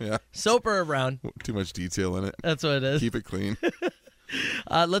wordy. Yeah. Soper or Brown? Too much detail in it. That's what it is. Keep it clean.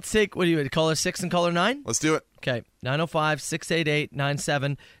 Let's take, what do you caller 6 and caller 9? Let's do it. Okay,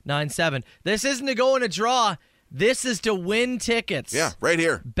 905-688-9797. This isn't to go in a draw. This is to win tickets. Yeah, right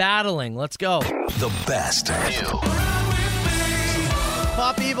here. Battling. Let's go. The best new.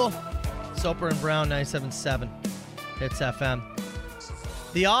 Pop Evil. Soper and Brown, 97.7. Hits FM.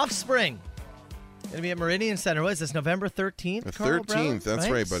 The Offspring. Going to be at Meridian Center. What is this, November 13th? The Carl 13th. Brown? That's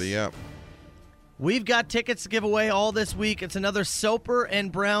right, buddy. Yeah. We've got tickets to give away all this week. It's another Soper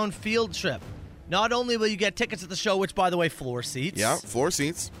and Brown field trip. Not only will you get tickets at the show, which, by the way, floor seats. Yeah, floor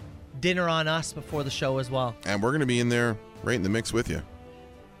seats. Dinner on us before the show as well. And we're going to be in there right in the mix with you.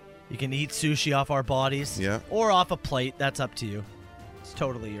 You can eat sushi off our bodies. Yeah. Or off a plate. That's up to you. It's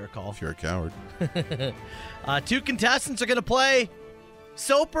totally your call. If you're a coward. 2 contestants are going to play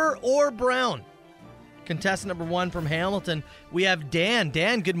Soper or Brown? Contestant number 1 from Hamilton. We have Dan.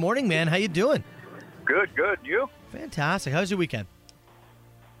 Dan, good morning, man. How you doing? Good. You? Fantastic. How's your weekend?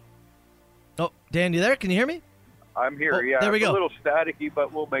 Oh, Dan, you there? Can you hear me? I'm here. Oh, Yeah, there we it's go. a little staticky,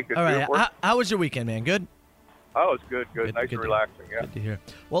 but we'll make it. All right. work. How was your weekend, man? Good? Oh, it's good. Nice good and relaxing. Yeah. Good to hear.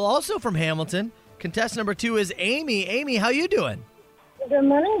 Well, also from Hamilton, contestant number 2 is Amy. Amy, how you doing? Good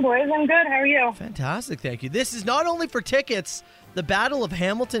morning, boys. I'm good. How are you? Fantastic. Thank you. This is not only for tickets, the Battle of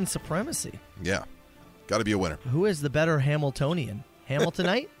Hamilton Supremacy. Yeah. Got to be a winner. Who is the better Hamiltonian?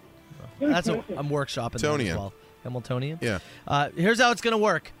 Hamiltonite? That's what I'm workshopping that as Tonian. well. Hamiltonian? Yeah. Here's how it's going to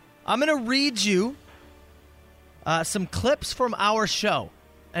work. I'm going to read you some clips from our show,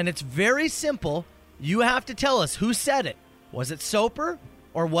 and it's very simple. You have to tell us who said it. Was it Soper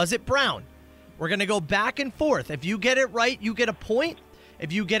or was it Brown? We're going to go back and forth. If you get it right, you get a point.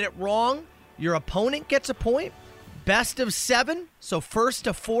 If you get it wrong, your opponent gets a point. Best of 7, so first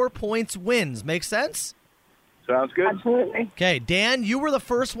to 4 points wins. Make sense? Sounds good. Absolutely. Okay, Dan, you were the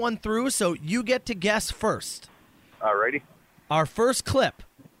first one through, so you get to guess first. Alrighty. Our first clip,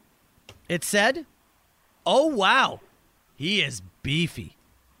 it said, "Oh, wow, he is beefy."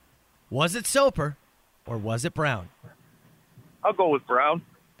 Was it Soper or was it Brown? I'll go with Brown.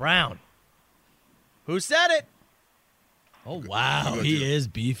 Brown. Who said it? Oh, wow, he is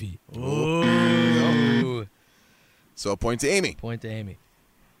beefy. Ooh. So a point to Amy. Point to Amy.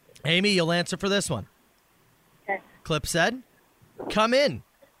 Amy, you'll answer for this one. Okay. Clip said, came in,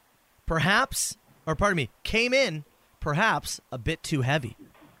 perhaps a bit too heavy.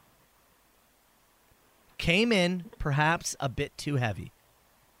 Came in, perhaps a bit too heavy.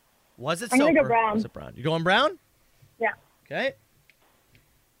 Was it I'm Soper? gonna go Brown. Was it Brown? You going Brown? Yeah. Okay.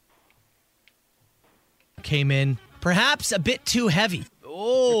 Came in, perhaps a bit too heavy.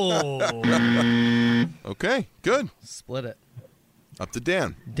 Oh. Okay, good. Split it. Up to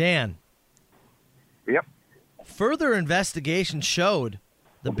Dan. Dan. Yep. Further investigation showed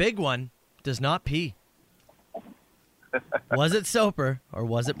the big one does not pee. Was it Soper or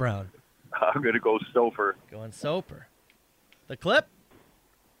was it Brown? I'm going to go Soper. Going Soper. The clip?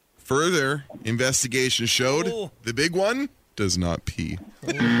 Further investigation showed Ooh. the big one does not pee.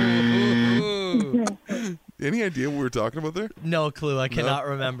 Any idea what we were talking about there? No clue. I cannot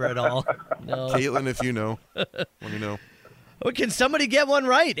remember at all. No. Caitlin, if you know, let me know. Oh, can somebody get one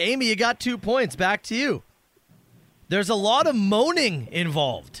right? Amy, you got 2 points. Back to you. There's a lot of moaning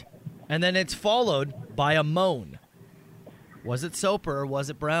involved, and then it's followed by a moan. Was it Soper or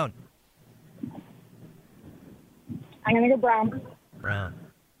was it Brown? I'm going to go Brown. Brown.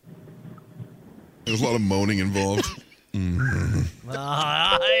 There's a lot of moaning involved.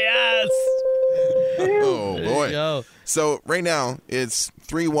 Ah, yes. Oh, There boy. you go. So right now, it's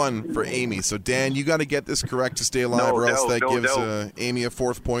 3-1 for Amy. So, Dan, you got to get this correct to stay alive, or else that gives Amy a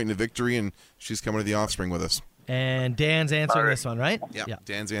 4th point and a victory, and she's coming to the Offspring with us. And Dan's answering All right. this one, right? Yeah.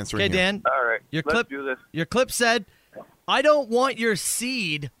 Dan's answering Okay, here. Dan. All right. Your Let's clip, do this. Your clip said, "I don't want your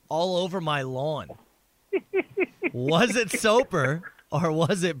seed all over my lawn." Was it Soper or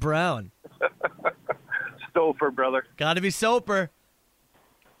was it Brown? Soper, brother. Got to be Soper.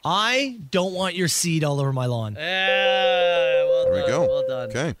 I don't want your seed all over my lawn. Yeah, well There done, we go. Well done.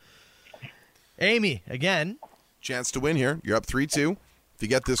 Okay. Amy, again. Chance to win here. You're up 3-2. If you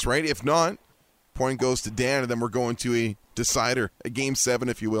get this right, if not, point goes to Dan, and then we're going to a decider, a game 7,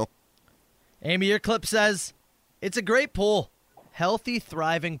 if you will. Amy, your clip says, "It's a great poll. Healthy,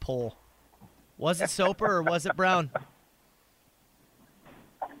 thriving poll." Was it Soper or was it Brown?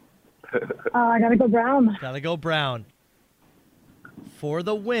 I got to go Brown. Gotta go Brown. For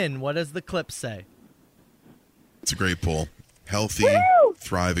the win, what does the clip say? It's a great poll. Healthy,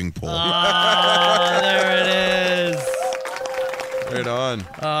 thriving poll. Ah, there it is. Right on.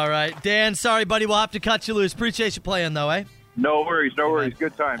 All right. Dan, sorry, buddy. We'll have to cut you loose. Appreciate you playing, though, eh? No worries.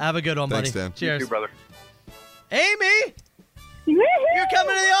 Good time. Have a good one, Thanks, buddy. Dan. Cheers. You too, brother. Amy, you're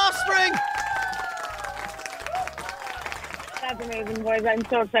coming to the Offspring. That's amazing, boys. I'm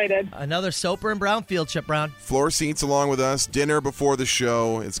so excited. Another Soper and Brown field trip, Brown. Floor seats along with us. Dinner before the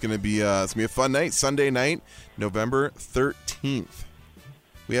show. It's gonna be a fun night. Sunday night, November 13th.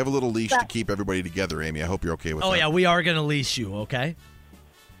 We have a little leash to keep everybody together, Amy. I hope you're okay with that. Oh, yeah, we are going to leash you, okay?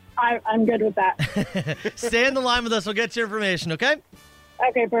 I'm good with that. Stay in the line with us. We'll get your information, okay?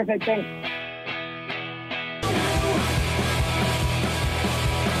 Okay, perfect. Thanks.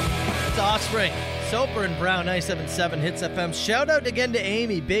 It's Offspring. Soper and Brown, 97.7 Hits FM. Shout out again to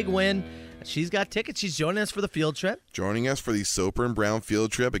Amy. Big win. She's got tickets. She's joining us for the field trip. Joining us for the Soper and Brown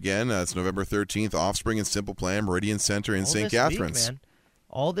field trip again. It's November 13th. Offspring and Simple Plan, Meridian Center in All St. this week, Catharines. man.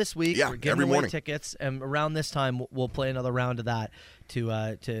 all this week. Yeah, we're giving every away morning. tickets, and around this time we'll play another round of that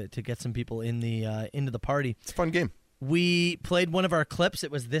to get some people in the into the party. It's a fun game. We played one of our clips.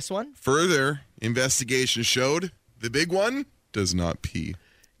 It was this one. Further investigation showed the big one does not pee.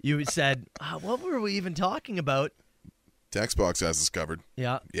 You said, what were we even talking about? Text box has us covered.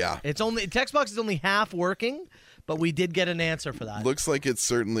 Yeah. Yeah. Text box is only half working, but we did get an answer for that. Looks like it's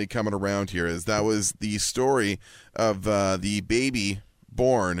certainly coming around here, as that was the story of the baby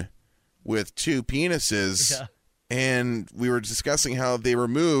born with two penises, and we were discussing how they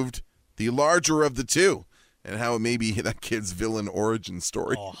removed the larger of the two, and how it may be that kid's villain origin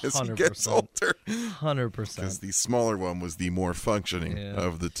story as he gets older. 100%. Because the smaller one was the more functioning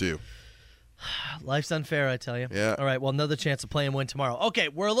of the two. Life's unfair, I tell you. Yeah. All right, well, another chance to play and win tomorrow. Okay,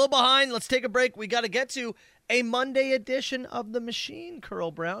 we're a little behind. Let's take a break. We got to get to a Monday edition of The Machine,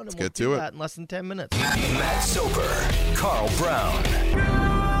 Carl Brown. And we'll get to do it. that in less than 10 minutes. Matt Soper, Carl Brown.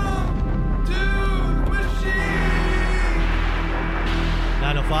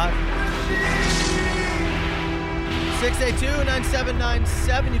 905.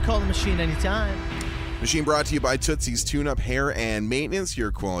 682-9797. You call The Machine anytime. Machine brought to you by Tootsie's Tune-Up Hair and Maintenance,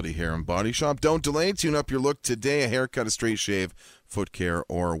 your quality hair and body shop. Don't delay. Tune up your look today. A haircut, a straight shave, foot care,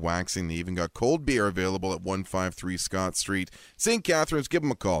 or waxing. They even got cold beer available at 153 Scott Street, St. Catharines. Give them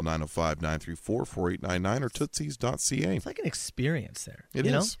a call, 905-934-4899 or tootsies.ca. It's like an experience there. It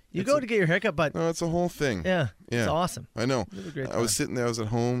you is. Know? You go to get your haircut, but... No, it's a whole thing. Yeah, it's awesome. I know. It was a great I was sitting there. I was at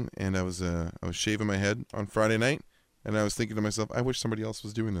home, and I was shaving my head on Friday night, and I was thinking to myself, I wish somebody else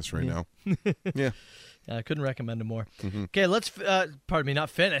was doing this right now. Yeah. I couldn't recommend it more. Okay, let's, pardon me, not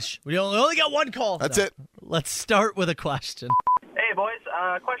finish. We only got one call. That's it. Let's start with a question. Hey, boys,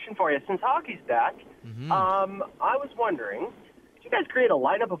 question for you. Since hockey's back, I was wondering, did you guys create a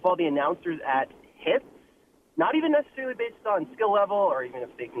lineup of all the announcers at hits? Not even necessarily based on skill level or even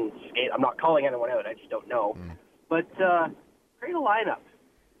if they can skate. I'm not calling anyone out. I just don't know. But create a lineup.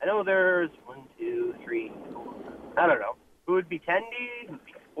 I know there's 1, 2, 3, 4. I don't know. Who would be 10D? Who would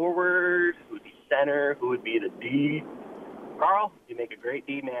be forward? Who would be center? Who would be the D? Carl, you make a great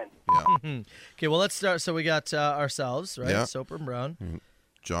D man. Yeah. Okay, well, let's start. So we got ourselves, right? Yeah. Soper and Brown.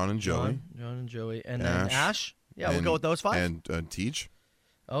 John and Joey. John and Joey. And then Ash. Yeah, we'll go with those 5. And Teej.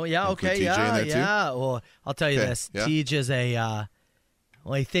 Oh, yeah, Include okay, TJ in yeah, there, too? yeah. Well, I'll tell you Okay, this. yeah. Teej is a,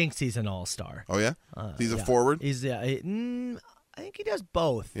 well, he thinks he's an all-star. Oh, yeah? He's a forward? He's, I think he does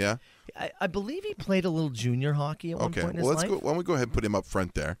both. Yeah? I believe he played a little junior hockey at one point in his life. Why don't we go ahead and put him up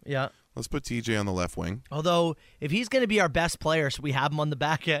front there? Yeah. Let's put TJ on the left wing. Although, if he's going to be our best player, should we have him on the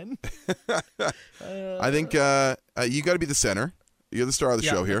back end? I think you got to be the center. You're the star of the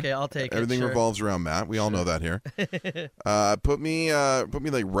show here. Okay, I'll take Everything it. Sure. revolves around Matt. We all know that here. Put me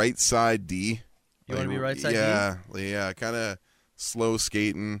like right side D. You want to be right side D? Yeah, kind of slow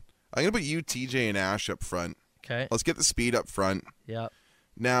skating. I'm gonna put you, TJ, and Ash up front. Okay. Let's get the speed up front. Yeah.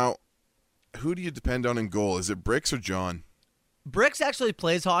 Now, who do you depend on in goal? Is it Bricks or John? Bricks actually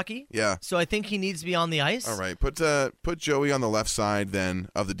plays hockey. Yeah. So I think he needs to be on the ice. All right. Put Joey on the left side then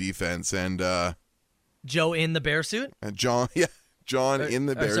of the defense, and Joe in the bear suit. John. Yeah. John in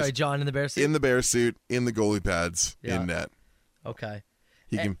the bear. Sorry, John in the bear suit. In the bear suit, in the goalie pads, in net. Okay.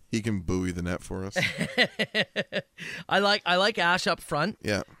 He can buoy the net for us. I like Ash up front.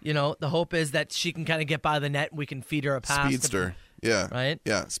 Yeah. You know, the hope is that she can kind of get by the net and we can feed her a pass. Speedster. Yeah. Right?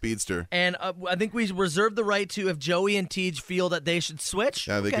 Yeah, speedster. And I think we reserve the right to, if Joey and Teej feel that they should switch,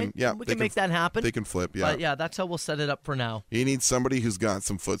 Yeah, they can. Yeah, we they can make that happen. They can flip. Yeah. But yeah, that's how we'll set it up for now. You need somebody who's got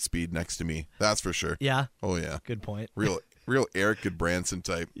some foot speed next to me. That's for sure. Yeah. Oh yeah. Good point. Real Eric Goodbranson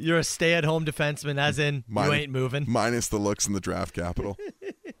type. You're a stay-at-home defenseman, as in you ain't moving. Minus the looks in the draft capital.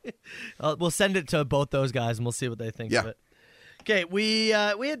 We'll send it to both those guys, and we'll see what they think of it. Okay, we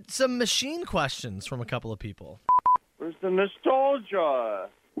had some machine questions from a couple of people. Where's the nostalgia?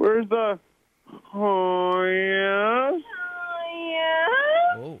 Where's the... Oh, yes?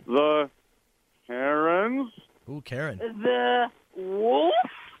 Oh, The Karens? ooh, Karen. The wolf?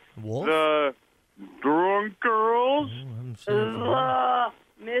 Wolf? The drunk girls? I'm sorry.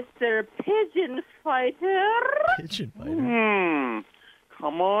 Mr. Pigeon Fighter? Pigeon fighter.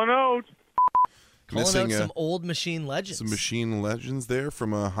 Come on out. Calling Missing out some old machine legends. some machine legends there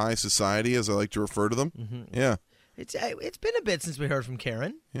from a high society, as I like to refer to them. Mm-hmm. Yeah. It's been a bit since we heard from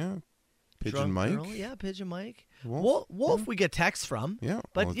Karen. Yeah. Pigeon Drunk Mike. Girl. Yeah, Pigeon Mike. Wolf. Wolf we get texts from. Yeah, all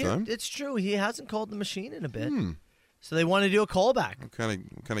But the time. it's true. He hasn't called the machine in a bit. So they want to do a callback. What kind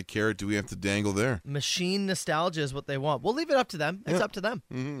of carrot do we have to dangle there? Machine nostalgia is what they want. We'll leave it up to them. It's up to them.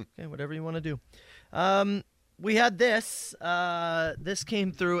 Mm-hmm. Okay, whatever you want to do. We had this. This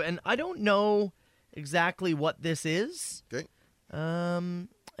came through, and I don't know exactly what this is. Okay. But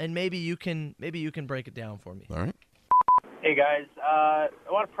and maybe you can break it down for me. All right. Hey, guys. I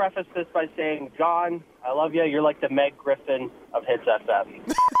want to preface this by saying, John, I love you. You're like the Meg Griffin of Hits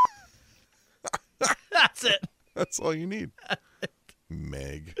FM. That's it. That's all you need.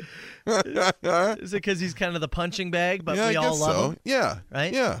 Meg. Is it because he's kind of the punching bag, but we all love him? Yeah.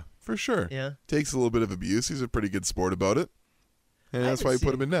 Right? Yeah, for sure. Yeah. Takes a little bit of abuse. He's a pretty good sport about it. And that's why you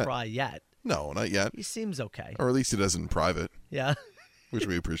put him in net. Try yet. No, not yet. He seems okay. Or at least he does it in private. Yeah. Which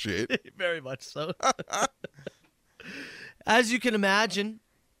we appreciate. Very much so. As you can imagine,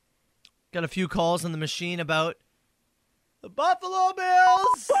 got a few calls on the machine about the Buffalo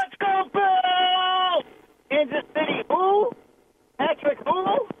Bills. Let's go, Bills! Kansas City, who? Patrick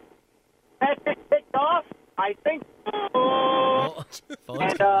who? Patrick picked off? I think so. Oh,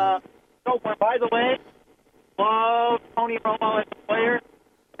 And, by the way, love Tony Romo as a player,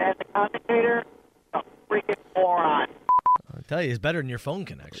 as a commentator, a freaking moron. I'll tell you, he's better than your phone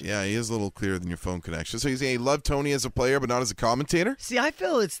connection. Yeah, he is a little clearer than your phone connection. So you're saying you love Tony as a player, but not as a commentator? See, I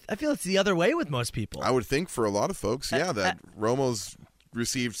feel it's the other way with most people. I would think for a lot of folks, that Romo's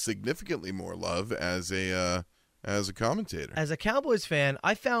received significantly more love as a commentator. As a Cowboys fan,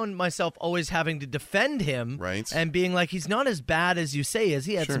 I found myself always having to defend him, right, and being like, he's not as bad as you say.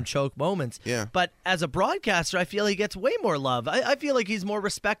 He had some choke moments. Yeah. But as a broadcaster, I feel he gets way more love. I feel like he's more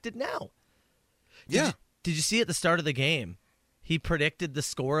respected now. Did you see at the start of the game? He predicted the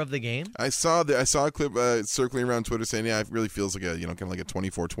score of the game. I saw a clip circling around Twitter saying, "Yeah, it really feels like kind of like a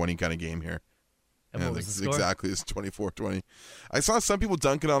 24-20 kind of game here." And what was the score? Exactly, it's 24-20. I saw some people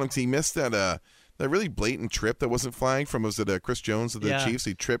dunking on him because he missed that really blatant trip that wasn't flagged from Chris Jones of the Chiefs.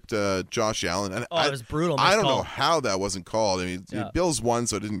 He tripped Josh Allen. And it was brutal. I don't know how that wasn't called. I mean, Bills won,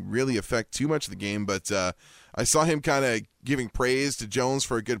 so it didn't really affect too much of the game. But I saw him kind of giving praise to Jones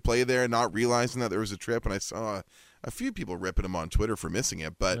for a good play there, not realizing that there was a trip. And I saw a few people ripping him on Twitter for missing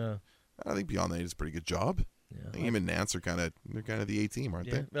it. But I think beyond that, he does a pretty good job. Yeah, I think him and Nance are kind of the A team, aren't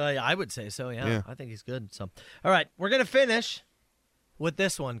they? I would say so. Yeah, I think he's good. So, all right, we're gonna finish with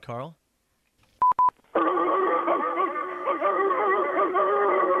this one, Carl.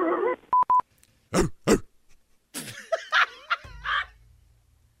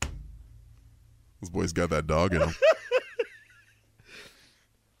 This boy's got that dog in him.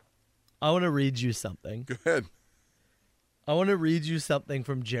 I want to read you something. Go ahead. I want to read you something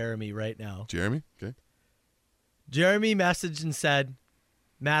from Jeremy right now. Jeremy? Okay. Jeremy messaged and said,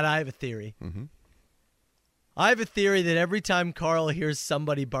 Matt, I have a theory. Mm-hmm. I have a theory that every time Carl hears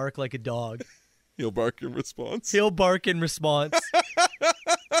somebody bark like a dog, he'll bark in response.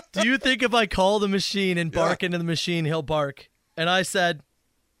 Do you think if I call the machine and bark into the machine, he'll bark? And I said,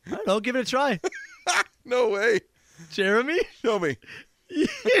 I don't know, give it a try. No way. Jeremy? Show me. You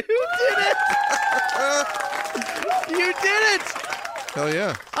did it. You did it. Hell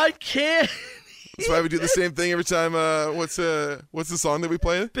yeah. I can't. That's why we do the same thing every time. What's the song that we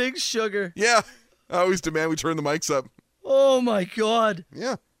play? Big Sugar. Yeah. I always demand we turn the mics up. Oh, my God.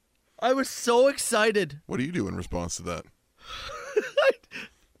 Yeah. I was so excited. What do you do in response to that?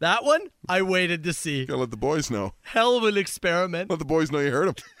 That one, I waited to see. Gotta let the boys know. Hell of an experiment. Let the boys know you heard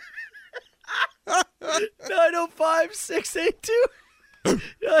them.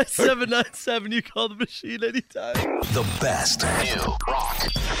 905-682-797. You call the machine anytime. The best new rock.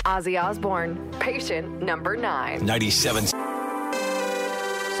 Ozzy Osbourne, Patient number 9. 97.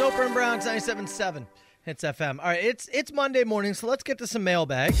 Soper and Brown's 97.7 Hits FM. All right, it's Monday morning, so let's get to some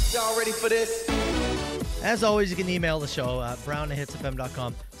mailbag. Y'all ready for this? As always, you can email the show,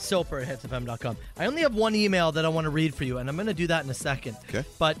 brown@hitsfm.com, soper@hitsfm.com. I only have one email that I want to read for you, and I'm going to do that in a second. Okay.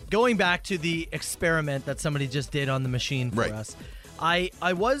 But going back to the experiment that somebody just did on the machine for us, I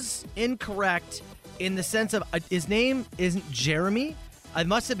was incorrect in the sense of his name isn't Jeremy. I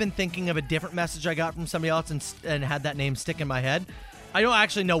must have been thinking of a different message I got from somebody else and had that name stick in my head. I don't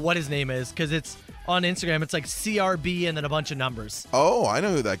actually know what his name is because it's on Instagram. It's like CRB and then a bunch of numbers. Oh, I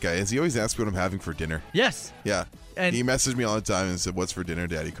know who that guy is. He always asks what I'm having for dinner. Yes. Yeah. And he messaged me all the time and said, "What's for dinner,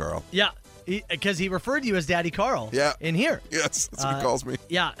 Daddy Carl?" Yeah. Because he referred to you as Daddy Carl. Yeah. In here. Yes. That's what he calls me.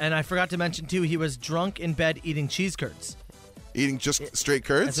 Yeah. And I forgot to mention, too, he was drunk in bed eating cheese curds. Eating just straight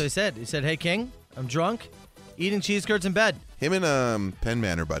curds? That's what he said. He said, "Hey, King, I'm drunk, eating cheese curds in bed." Him and Penn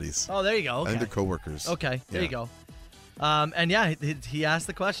Man are buddies. Oh, there you go. Okay. I think they're co-workers. Okay. There you go. And yeah, he asked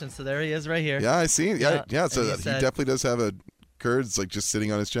the question, so there he is right here. Yeah, I see. Yeah. So he he definitely does have a curds like just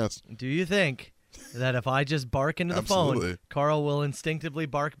sitting on his chest. Do you think that if I just bark into the phone, Carl will instinctively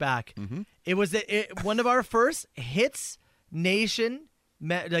bark back? Mm-hmm. It was one of our first Hits Nation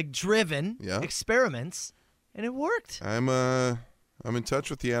driven experiments, and it worked. I'm in touch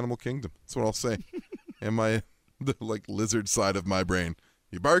with the animal kingdom. That's what I'll say. And the lizard side of my brain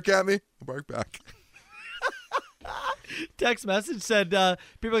You bark at me, I'll bark back. Text message said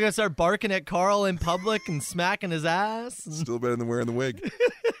people are going to start barking at Carl in public and smacking his ass. Still better than wearing the wig.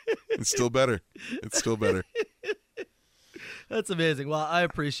 It's still better. It's still better. That's amazing. Well, I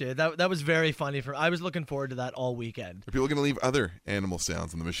appreciate it. That was very funny. I was looking forward to that all weekend. Are people going to leave other animal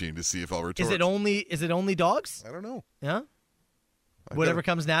sounds in the machine to see if I'll retort? Is it only dogs? I don't know. Yeah? Whatever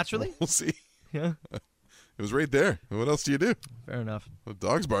comes naturally? We'll see. Yeah. It was right there. What else do you do? Fair enough. The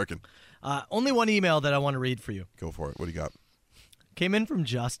dog's barking. Only one email that I want to read for you. Go for it. What do you got? Came in from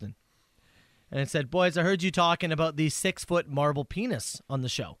Justin. And it said, boys, I heard you talking about the 6-foot marble penis on the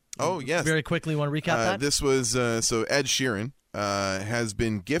show. Oh, yes. Very quickly, want to recap that? This was, so Ed Sheeran has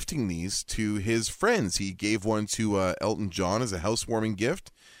been gifting these to his friends. He gave one to Elton John as a housewarming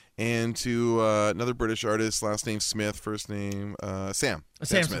gift, and to another British artist, last name Smith, first name Sam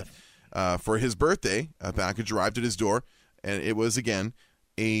Smith. For his birthday, a package arrived at his door, and it was, again,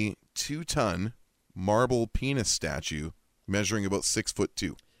 a 2-ton marble penis statue measuring about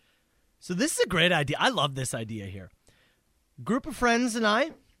 6'2". So this is a great idea. I love this idea here. Group of friends and I,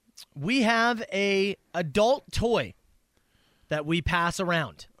 we have a adult toy that we pass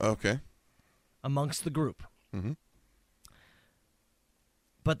around. Okay. Amongst the group. Mm-hmm.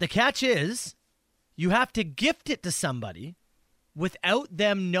 But the catch is, you have to gift it to somebody without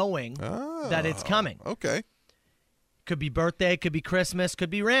them knowing that it's coming. Okay. Could be birthday, could be Christmas, could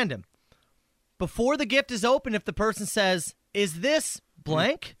be random. Before the gift is open, if the person says, is this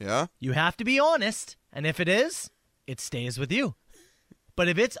blank? Yeah. You have to be honest. And if it is, it stays with you. But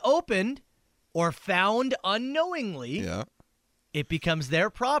if it's opened or found unknowingly, it becomes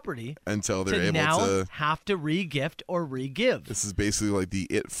their property until they're able now to have to re-gift or re-give. This is basically like the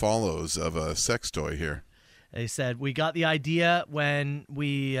It Follows of a sex toy here. They said, we got the idea when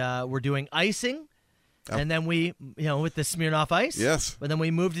we were doing icing. And then we, with the Smirnoff Ice. Yes. But then we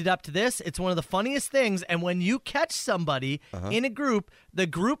moved it up to this. It's one of the funniest things. And when you catch somebody in a group, the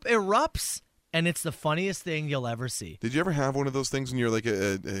group erupts, and it's the funniest thing you'll ever see. Did you ever have one of those things when you're like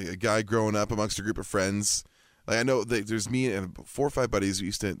a guy growing up amongst a group of friends? Like I know there's me and 4 or 5 buddies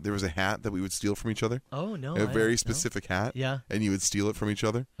who there was a hat that we would steal from each other. Oh, no. A very specific hat. Yeah. And you would steal it from each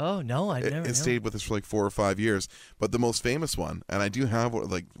other. Oh, no. It stayed with us for like 4 or 5 years. But the most famous one, and I do have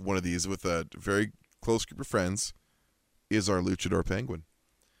like one of these with a very close group of friends, is our luchador penguin.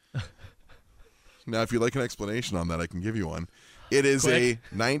 Now, if you'd like an explanation on that, I can give you one. It is a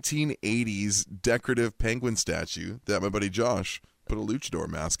 1980s decorative penguin statue that my buddy Josh put a luchador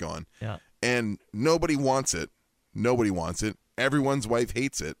mask on. Yeah. And nobody wants it. Nobody wants it. Everyone's wife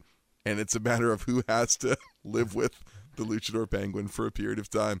hates it. And it's a matter of who has to live with the luchador penguin for a period of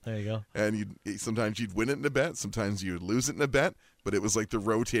time. There you go. And sometimes you'd win it in a bet. Sometimes you'd lose it in a bet. But it was like the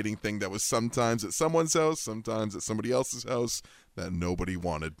rotating thing that was sometimes at someone's house, sometimes at somebody else's house that nobody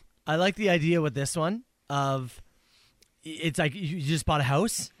wanted. I like the idea with this one of it's like you just bought a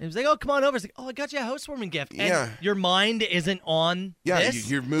house. And it was like, oh, come on over. It's like, oh, I got you a housewarming gift. And your mind isn't on this.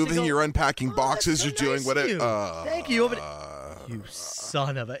 You're moving, you're unpacking boxes, you're doing whatever. Thank you. You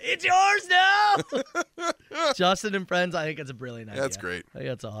son of a... It's yours now! Justin and friends, I think it's a brilliant idea. That's great. I think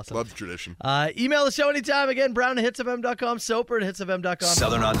that's awesome. Love the tradition. Email the show anytime. Again, Brown at hitsfm.com, Soper at hitsfm.com.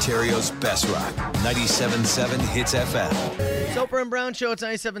 Southern Ontario's best rock, 97.7 Hits FM. Soper and Brown Show, it's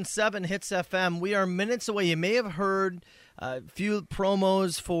 97.7 Hits FM. We are minutes away. You may have heard a few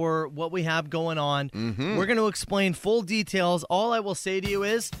promos for what we have going on. Mm-hmm. We're going to explain full details. All I will say to you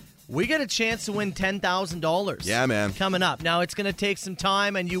is, we get a chance to win $10,000. Yeah, man. Coming up. Now, it's going to take some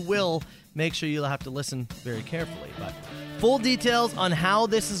time, and you will make sure you'll have to listen very carefully. But full details on how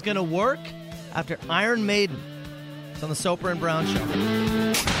this is going to work after Iron Maiden. It's on the Soper and Brown Show.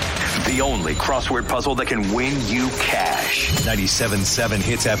 The only crossword puzzle that can win you cash. 97.7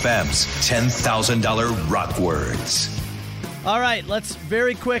 Hits FM's $10,000 rock words. All right, let's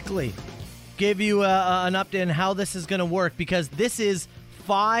very quickly give you an update on how this is going to work, because this is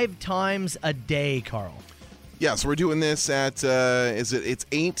 5 times a day, Carl. Yeah, so we're doing this at, it's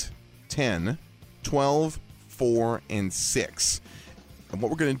 8, 10, 12, 4, and 6. And what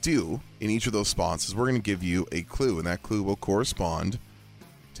we're going to do in each of those spots is we're going to give you a clue, and that clue will correspond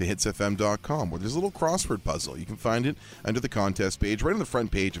to hitsfm.com, where there's a little crossword puzzle. You can find it under the contest page. Right on the front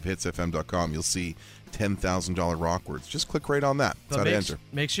page of hitsfm.com, you'll see $10,000 rock words. Just click right on that. That's how to enter.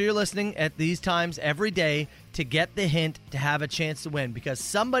 Make sure you're listening at these times every day to get the hint to have a chance to win, because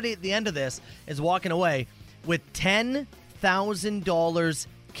somebody at the end of this is walking away with $10,000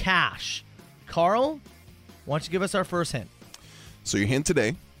 cash. Carl, why don't you give us our first hint? So your hint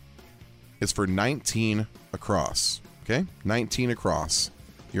today is for 19 across. Okay? 19 across.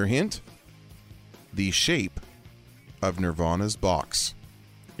 Your hint? The shape of Nirvana's box.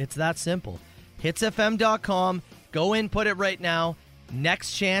 It's that simple. HitsFM.com. Go in, put it right now.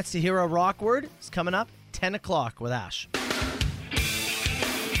 Next chance to hear a rock word is coming up 10 o'clock with Ash.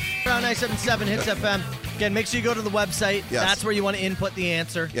 Around 977 Hits FM. Again, make sure you go to the website. Yes. That's where you want to input the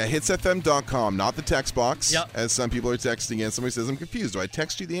answer. Yeah, hitsfm.com, not the text box, Yep. as some people are texting in. Somebody says, I'm confused. Do I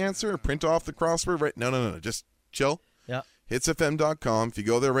text you the answer or print off the crossword? Right? No. Just chill. Yeah. Hitsfm.com. If you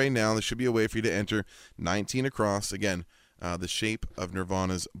go there right now, there should be a way for you to enter 19 across. Again, the shape of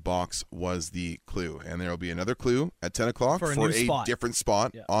Nirvana's box was the clue. And there will be another clue at 10 o'clock For a for new a spot. different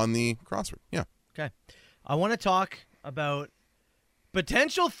spot Yeah. on the crossword. Yeah. Okay. I want to talk about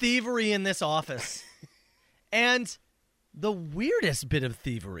potential thievery in this office and the weirdest bit of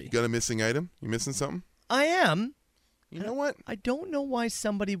thievery. Got a missing item? You missing something? I am. You know what? I don't know why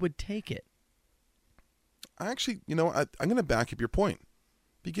somebody would take it. Actually, I'm going to back up your point.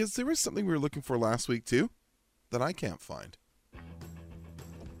 Because there was something we were looking for last week, too, that I can't find.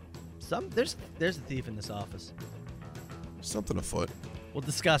 There's a thief in this office. Something afoot. We'll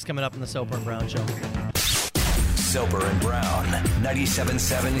discuss coming up in the Soper and Brown Show. Soper and Brown,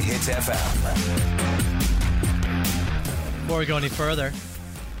 97.7 Hits FM. Before we go any further,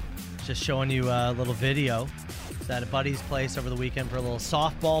 just showing you a little video. It's at a buddy's place over the weekend for a little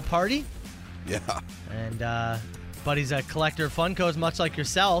softball party. Yeah. And buddy's a collector of Funkos, much like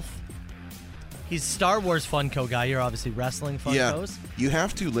yourself. He's a Star Wars Funko guy. You're obviously wrestling Funkos. Yeah, you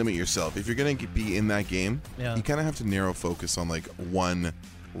have to limit yourself. If you're going to be in that game, Yeah. you kind of have to narrow focus on like one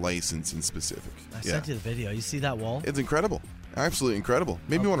license in specific. I sent you the video. You see that wall? It's incredible. Absolutely incredible.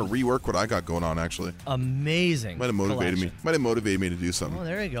 Made me want to rework what I got going on, actually. Amazing. Might have motivated me. Might have motivated me to do something. Oh,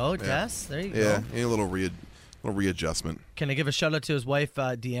 there you go, Yeah. Jess. There you Yeah, go. a little readjustment. Can I give a shout out to his wife,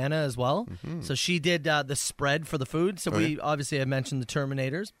 Deanna, as well? Mm-hmm. So she did the spread for the food. So we Okay. obviously had mentioned the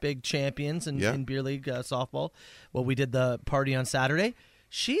Terminators, big champions in beer league softball. Well, we did the party on Saturday.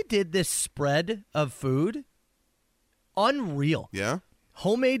 She did this spread of food. Unreal. Yeah?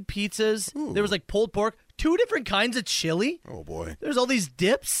 Homemade pizzas. There was like pulled pork, 2 different kinds of chili. Oh, boy. There's all these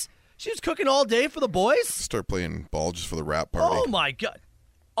dips. She was cooking all day for the boys. Start playing ball just for the rap party. Oh, my God.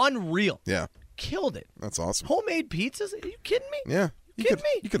 Unreal. Yeah. Killed it. That's awesome. Homemade pizzas? Are you kidding me? Yeah. You kidding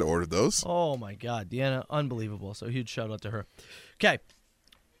me? You could have ordered those. Oh, my God. Deanna, unbelievable. So huge shout out to her. Okay.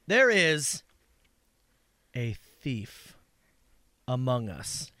 There is a thief among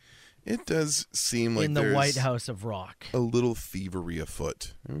us It does seem like in the there's White House of Rock. a little thievery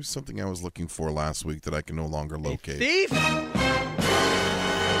afoot. There was something I was looking for last week that I can no longer locate. Thief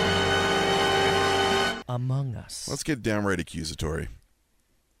among us. Let's get downright accusatory.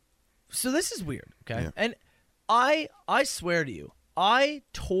 So this is weird, okay? Yeah. And I swear to you, I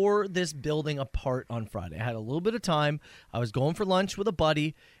tore this building apart on Friday. I had a little bit of time. I was going for lunch with a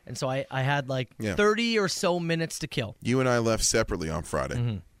buddy, and so I had like 30 or so minutes to kill. You and I left separately on Friday.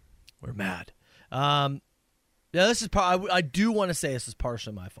 Mm-hmm. We're mad. Yeah, this is I do want to say this is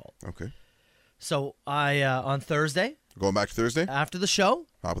partially my fault. Okay. So I on Thursday, Going back to Thursday? after the show,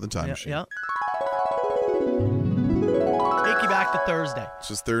 Hop of the time machine. yeah. Take you back to Thursday.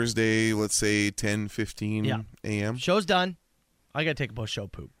 So it's Thursday, let's say 10:15 a.m. Show's done. I gotta take a post show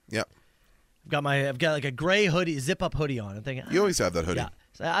poop. Yep. I've got like a gray hoodie, zip up hoodie on. I'm thinking You always have that hoodie. Yeah.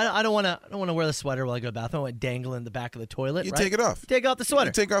 So I don't want to wear the sweater while I go to the bathroom. I want to dangle in the back of the toilet. You right? take it off. Take off the sweater.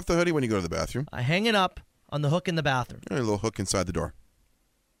 You take off the hoodie when you go to the bathroom. I hang it up on the hook in the bathroom. A little hook inside the door.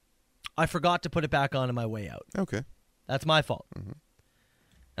 I forgot to put it back on my way out. Okay. That's my fault. Mm-hmm.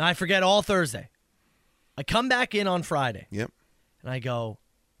 And I forget all Thursday. I come back in on Friday. Yep. And I go,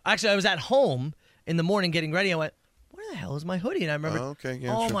 actually, I was at home in the morning getting ready. I went, where the hell is my hoodie? And I remember, okay,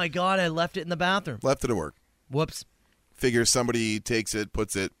 yeah, oh sure. my God, I left it in the bathroom. Left it at work. Whoops. Figure somebody takes it,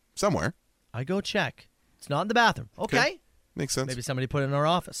 puts it somewhere. I go check. It's not in the bathroom. Okay. Makes sense. Maybe somebody put it in our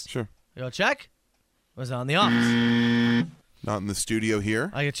office. Sure. I go check. It was on the office. Not in the studio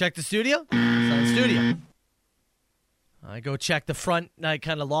here. I go check the studio. It's not in the studio. I go check the front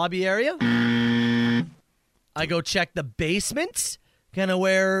kind of lobby area. I go check the basement, kind of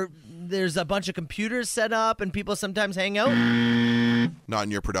where there's a bunch of computers set up and people sometimes hang out. Not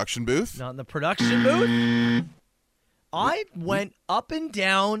in your production booth. Not in the production booth. I went up and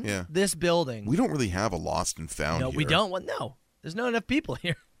down this building. We don't really have a lost and found No, here. we don't. Well, no, there's not enough people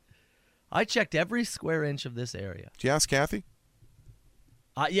here. I checked every square inch of this area. Did you ask Kathy?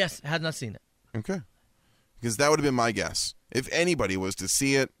 Yes, had not seen it. Okay. Because that would have been my guess. If anybody was to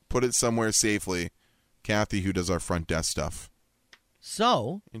see it, put it somewhere safely, Kathy, who does our front desk stuff.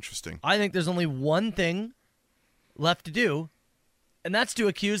 So, interesting. I think there's only one thing left to do, and that's to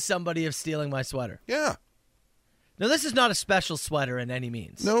accuse somebody of stealing my sweater. Yeah. Now, this is not a special sweater in any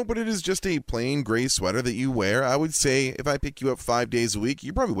means. No, but it is just a plain gray sweater that you wear. I would say if I pick you up 5 days a week,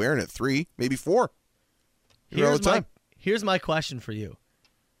 you're probably wearing it 3, maybe 4. All the time. Here's my question for you.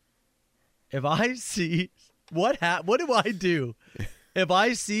 If I see what do I do if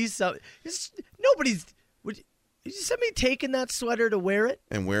I see would you send me taking that sweater to wear it?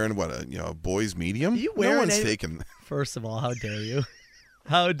 And wearing what, a boy's medium? You no one's taking. First of all, how dare you?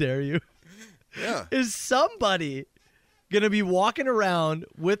 How dare you? Yeah. Is somebody going to be walking around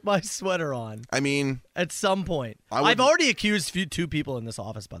with my sweater on? I mean, at some point. I've already accused 2 people in this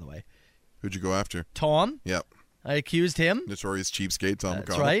office, by the way. Who'd you go after? Tom. Yep. I accused him. Notorious cheapskate, Tom McConnell.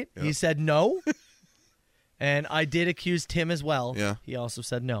 That's right. Yep. He said no. And I did accuse Tim as well. Yeah. He also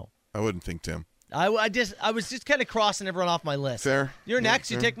said no. I wouldn't think Tim. I was just kind of crossing everyone off my list. Fair. You're next.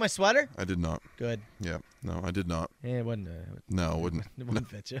 Fair. You take my sweater? I did not. Good. Yeah. No, I did not. Yeah, it wouldn't. No, it wouldn't. It wouldn't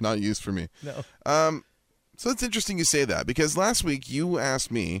fit you. Not used for me. No. So it's interesting you say that because last week you asked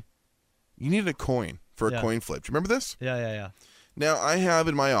me, you needed a coin for a coin flip. Do you remember this? Yeah. Now, I have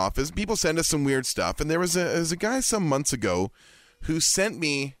in my office, people send us some weird stuff, and there was a guy some months ago who sent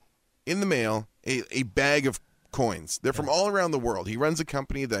me in the mail a bag of coins. They're from all around the world. He runs a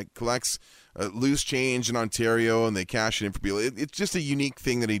company that collects loose change in Ontario, and they cash it in for people. It's just a unique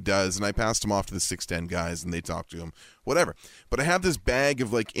thing that he does, and I passed him off to the 610 guys, and they talked to him, whatever. But I have this bag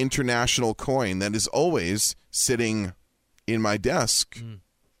of, international coin that is always sitting in my desk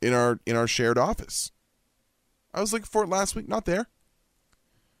in our shared office. I was looking for it last week. Not there.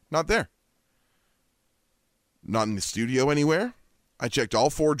 Not there. Not in the studio anywhere. I checked all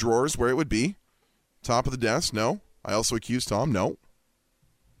 4 drawers where it would be. Top of the desk, no. I also accused Tom, no.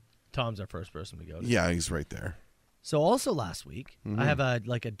 Tom's our first person to go to. Yeah, he's right there. So also last week, I have a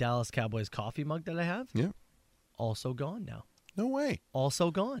Dallas Cowboys coffee mug that I have. Yeah. Also gone now. No way.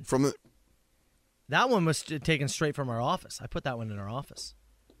 Also gone. That one was taken straight from our office. I put that one in our office.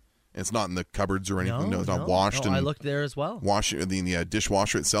 It's not in the cupboards or anything. No, it's not no, washed. No, and I looked there as well. Wash it in the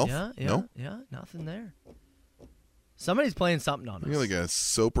dishwasher itself. Yeah, nothing there. Somebody's playing something on us. You're like a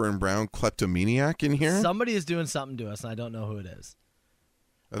Soper and Brown kleptomaniac in here. Somebody is doing something to us, and I don't know who it is.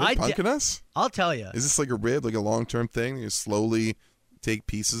 Are they punking us? I'll tell you. Is this like a rib, like a long-term thing? You slowly take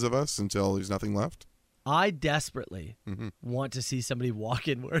pieces of us until there's nothing left? I desperately want to see somebody walk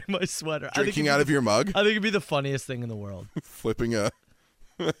in wearing my sweater. Drinking out of your mug? I think it'd be the funniest thing in the world. Flipping a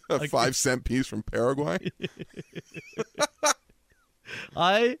 5-cent piece from Paraguay?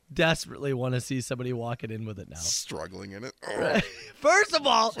 I desperately want to see somebody walking in with it now. Struggling in it. Oh. First of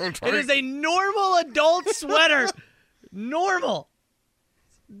all, it is a normal adult sweater. Normal.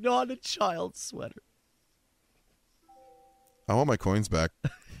 Not a child's sweater. I want my coins back.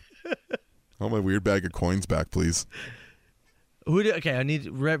 I want my weird bag of coins back, please. Okay, I need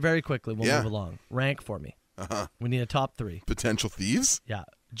very quickly. We'll move along. Rank for me. We need a top 3. Potential thieves? Yeah.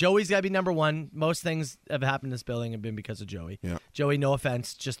 Joey's got to be number 1. Most things that have happened in this building have been because of Joey. Yeah. Joey, no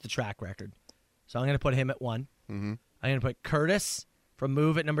offense, just the track record. So I'm going to put him at 1. I'm going to put Curtis from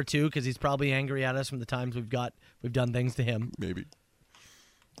Move at number 2 because he's probably angry at us from the times we've done things to him. Maybe.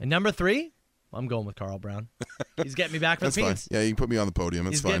 And number 3, I'm going with Carl Brown. He's getting me back for the peens. Fine. Yeah, you can put me on the podium.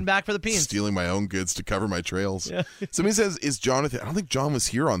 It's He's fine. getting back for the peens. Stealing my own goods to cover my trails. Yeah. Somebody says, is Jonathan... I don't think John was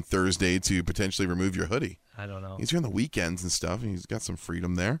here on Thursday to potentially remove your hoodie. I don't know. He's here on the weekends and stuff, and he's got some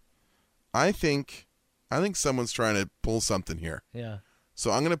freedom there. I think someone's trying to pull something here. Yeah.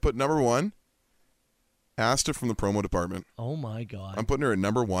 So I'm going to put number 1, Asta from the promo department. Oh, my God. I'm putting her at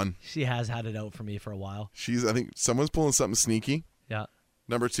number 1. She has had it out for me for a while. I think someone's pulling something sneaky. Yeah.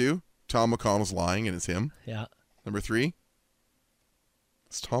 Number 2, Tom McConnell's lying, and it's him. Yeah. Number 3,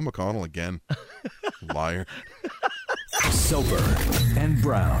 it's Tom McConnell again. Liar. Soper and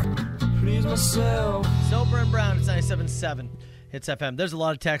Brown. Please myself. Soper and Brown, it's 97.7. Hits FM. There's a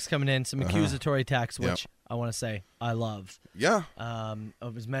lot of texts coming in, some accusatory texts, which I want to say I love. Yeah. I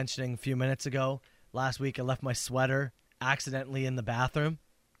was mentioning a few minutes ago, last week I left my sweater accidentally in the bathroom.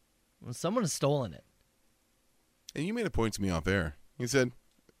 Well, someone has stolen it. And you made a point to me off air. You said,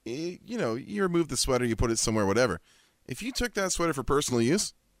 you removed the sweater, you put it somewhere, whatever. If you took that sweater for personal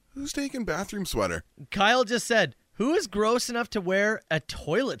use, who's taking bathroom sweater? Kyle just said, who is gross enough to wear a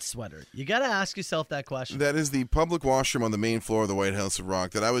toilet sweater? You got to ask yourself that question. That is the public washroom on the main floor of the White House of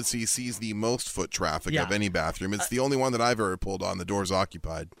Rock that I would see sees the most foot traffic of any bathroom. It's the only one that I've ever pulled on. The door's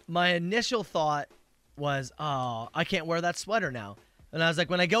occupied. My initial thought was, I can't wear that sweater now. And I was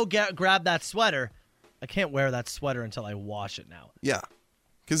like, when I go grab that sweater, I can't wear that sweater until I wash it now. Yeah.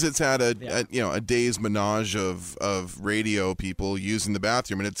 Because it's had a day's menage of radio people using the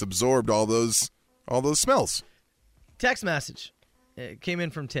bathroom, and it's absorbed all those smells. Text message. came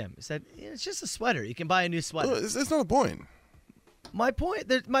in from Tim. He said, it's just a sweater. You can buy a new sweater. Well, it's not a point. My point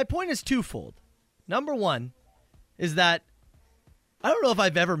is twofold. Number one is that I don't know if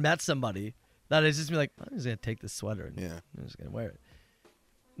I've ever met somebody that has just been like, I'm just going to take this sweater and I'm just going to wear it.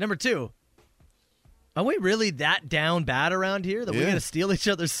 Number two, are we really that down bad around here that we're going to steal each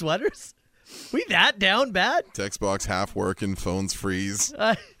other's sweaters? We that down bad? Text box half working, phones freeze.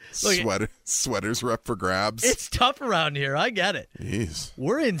 Sweaters are up for grabs. It's tough around here. I get it. Jeez.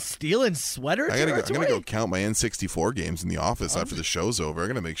 We're in stealing sweaters. I'm gonna go count my N64 games in the office after the show's over. I'm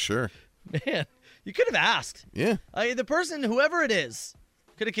gonna make sure. Man, you could have asked. Yeah. The person, whoever it is,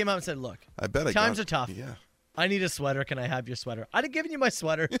 could have came out and said, "Look, I bet times are tough. Yeah. I need a sweater. Can I have your sweater?" I'd have given you my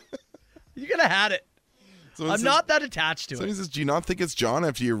sweater. You could have had it. I'm not that attached to it. He says, do you not think it's John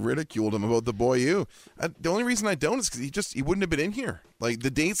after you ridiculed him about the boy you? The only reason I don't is because he wouldn't have been in here. Like,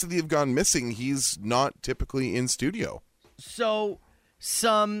 the dates that have gone missing, he's not typically in studio. So,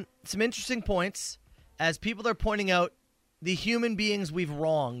 some interesting points as people are pointing out the human beings we've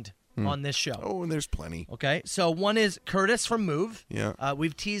wronged on this show. Oh, and there's plenty. Okay, so one is Curtis from Move. Yeah.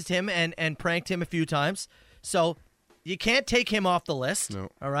 We've teased him and pranked him a few times. So, you can't take him off the list. No.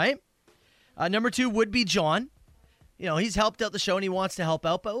 All right? Number two would be John. He's helped out the show and he wants to help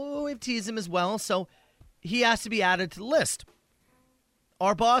out, but we've teased him as well, so he has to be added to the list.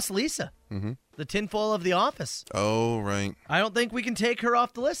 Our boss, Lisa, the tinfoil of the office. Oh, right. I don't think we can take her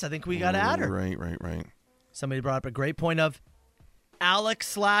off the list. I think we got to add her. Right. Somebody brought up a great point of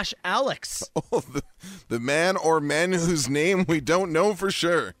Alex. Oh, the man or men whose name we don't know for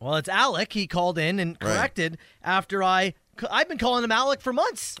sure. Well, it's Alec. He called in and corrected after I've been calling him Alec for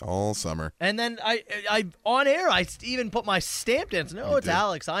months. All summer. And then I on air, I even put my stamp in. No, it's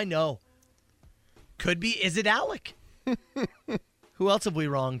Alex. I know. Could be. Is it Alec? Who else have we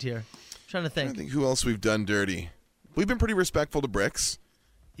wronged here? I'm trying to think. I think who else we've done dirty. We've been pretty respectful to Bricks.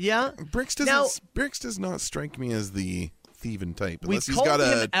 Yeah. Bricks does not strike me as the thieving type. We've called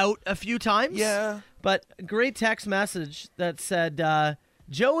him out a few times. Yeah. But a great text message that said,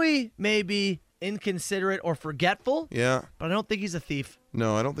 Joey may be inconsiderate or forgetful. Yeah. But I don't think he's a thief.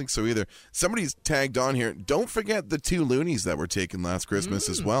 No, I don't think so either. Somebody's tagged on here. Don't forget the 2 loonies that were taken last Christmas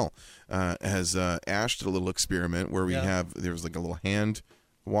as well. Ash did a little experiment where there was like a little hand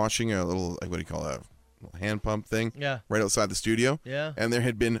washing, a little, what do you call it? A little hand pump thing. Yeah. Right outside the studio. Yeah. And there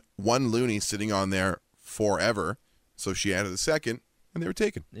had been 1 loony sitting on there forever. So she added a second and they were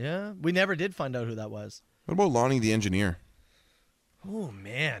taken. Yeah. We never did find out who that was. What about Lonnie the engineer? Oh,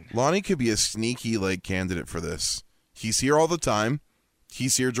 man. Lonnie could be a sneaky candidate for this. He's here all the time.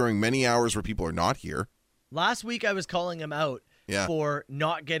 He's here during many hours where people are not here. Last week I was calling him out for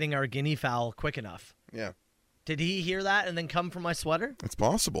not getting our guinea fowl quick enough. Yeah. Did he hear that and then come for my sweater? It's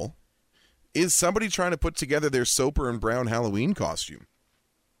possible. Is somebody trying to put together their Soper and Brown Halloween costume?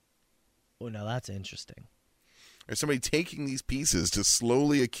 Oh, now that's interesting. Is somebody taking these pieces to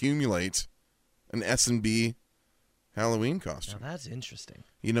slowly accumulate an S&B Halloween costume? Now that's interesting.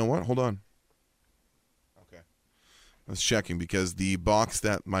 You know what? Hold on. Okay. I was checking because the box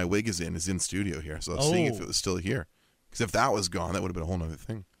that my wig is in studio here. So I was seeing if it was still here. Because if that was gone, that would have been a whole other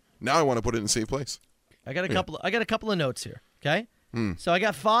thing. Now I want to put it in a safe place. I got a couple of notes here. Okay. So I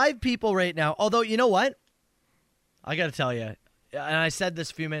got 5 people right now. Although, you know what? I got to tell you, and I said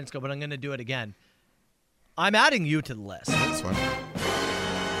this a few minutes ago, but I'm going to do it again. I'm adding you to the list. That's fine.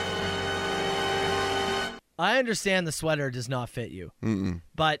 I understand the sweater does not fit you, Mm-mm.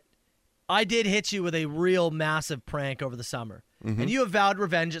 but I did hit you with a real massive prank over the summer. And you have vowed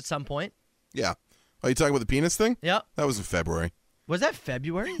revenge at some point. Yeah. Are you talking about the penis thing? Yep. That was in February. Was that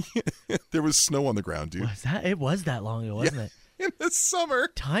February? There was snow on the ground, dude. It was that long ago, wasn't it? In the summer.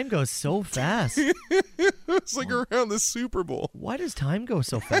 Time goes so fast. It's like around the Super Bowl. Why does time go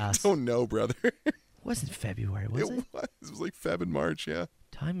so fast? I don't know, brother. It wasn't February, was it? It was like Feb and March, yeah.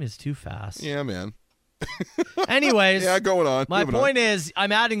 Time is too fast. Yeah, man. Anyways. Yeah, going on. My point is,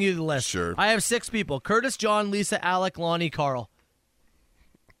 I'm adding you to the list. Sure. I have 6 people. Curtis, John, Lisa, Alec, Lonnie, Carl.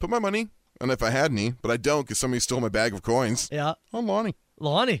 Put my money, and if I had any, but I don't because somebody stole my bag of coins. Yeah. On Lonnie.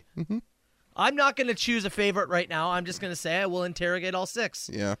 Lonnie. Mm-hmm. I'm not going to choose a favorite right now. I'm just going to say I will interrogate all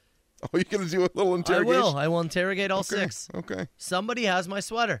 6. Yeah. Oh, you're going to do a little interrogation? I will interrogate all 6. Okay. Somebody has my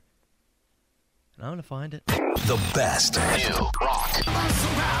sweater. And I'm going to find it. The best new rock.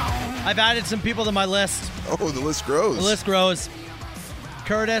 I've added some people to my list. Oh, the list grows. The list grows.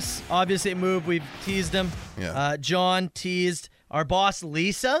 Curtis, obviously moved. We've teased him. Yeah. John teased. Our boss,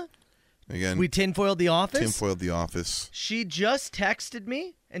 Lisa. Again. We tinfoiled the office. Tinfoiled the office. She just texted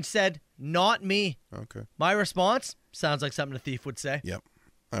me and said, not me. Okay. My response, sounds like something a thief would say. Yep.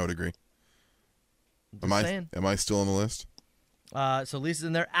 I would agree. Just saying. Am I still on the list? So Lisa's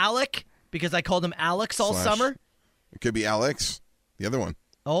in there. Alec, because I called him Alex all Slash. summer. It could be Alex, the other one.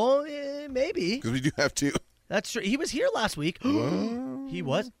 Oh, maybe. Because we do have two. That's true. He was here last week. He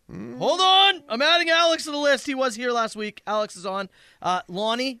was? Hold on. I'm adding Alex to the list. He was here last week. Alex is on.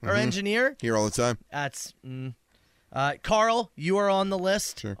 Lonnie, our engineer. Here all the time. That's Carl, you are on the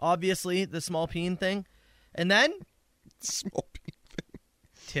list. Sure. Obviously, the small peen thing. And then Small peen thing.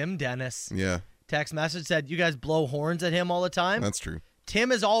 Tim Dennis. Yeah, Text message said, you guys blow horns at him all the time. that's true.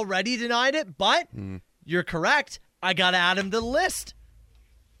 Tim has already denied it, but you're correct. I got to add him to the list.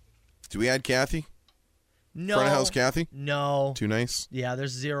 Do we add Kathy? No. Front of house Kathy? No. Too nice? Yeah,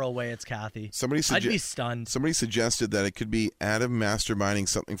 there's zero way it's Kathy. I'd be stunned. Somebody suggested that it could be Adam masterminding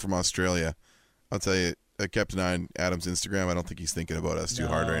something from Australia. I'll tell you, I kept an eye on Adam's Instagram. I don't think he's thinking about us too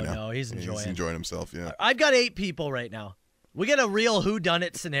hard right now. No, he's enjoying He's enjoying himself, yeah. I've got 8 people right now. We get a real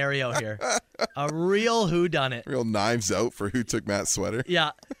whodunit scenario here. A real whodunit. Real knives out for who took Matt's sweater.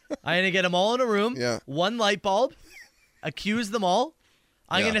 Yeah. I'm going to get them all in a room. Yeah. One light bulb. Accuse them all.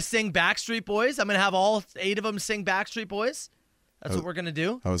 I'm going to sing Backstreet Boys. I'm going to have all 8 of them sing Backstreet Boys. That's what we're going to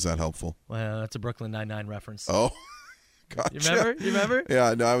do. How is that helpful? Well, that's a Brooklyn Nine-Nine reference. Oh, gotcha. You remember?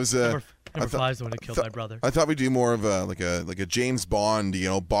 Yeah, no, I was... Number 5's the one that killed my brother. I thought we'd do more of a like a James Bond,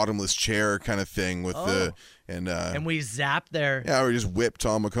 bottomless chair kind of thing with the... And we zap there. Yeah, we just whip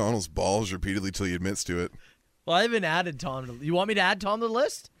Tom McConnell's balls repeatedly till he admits to it. Well, I haven't added Tom. You want me to add Tom to the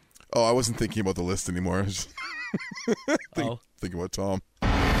list? Oh, I wasn't thinking about the list anymore. I was just thinking about Tom.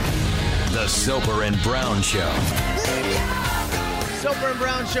 The Soper and Brown Show. Soper and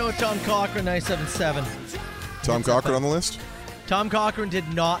Brown Show with Tom Cochran, 97.7. Tom Cochran on the list? Tom Cochran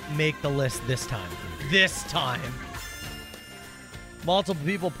did not make the list this time. This time. Multiple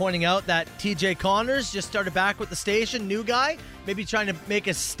people pointing out that TJ Connors just started back with the station. New guy. Maybe trying to make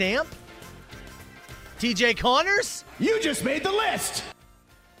a stamp. TJ Connors? You just made the list.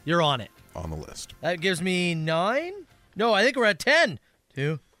 You're on it. On the list. That gives me 9. No, I think we're at 10.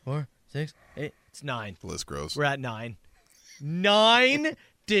 2, 4, 6, 8. It's 9. The list grows. We're at 9. 9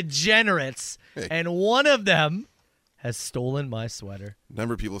 degenerates. Hey. And one of them has stolen my sweater.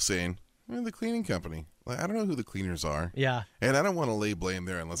 Number of people saying, the cleaning company. Like, I don't know who the cleaners are. Yeah. And I don't want to lay blame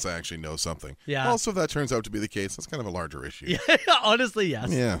there unless I actually know something. Yeah. Also, if that turns out to be the case, that's kind of a larger issue. Yeah, honestly,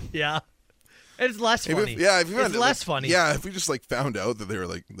 yes. Yeah. Yeah. It's less funny. It's less funny. Yeah, if we just found out that they were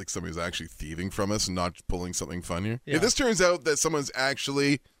like somebody was actually thieving from us and not pulling something funnier. Yeah. If this turns out that someone's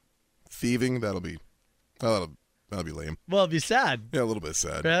actually thieving, that'll be lame. Well, it'd be sad. Yeah, a little bit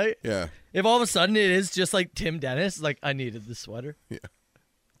sad. Right? Yeah. If all of a sudden it is just like Tim Dennis, like I needed the sweater. Yeah.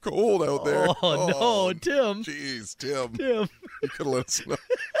 Cold out there. Oh, no, Tim. Jeez, Tim. Tim. You could have let us know.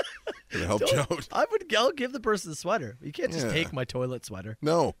 Could have helped you out. I'll give the person the sweater. You can't just take my toilet sweater.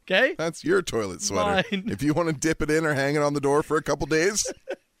 No. Okay? That's your toilet sweater. Mine. If you want to dip it in or hang it on the door for a couple days,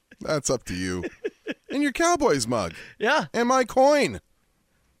 that's up to you. And your Cowboys mug. Yeah. And my coin.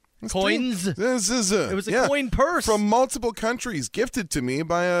 Coins. It was a coin purse. From multiple countries, gifted to me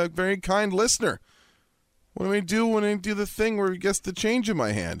by a very kind listener. What do I do when I do the thing where he gets the change in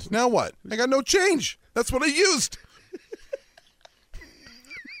my hand? Now what? I got no change. That's what I used.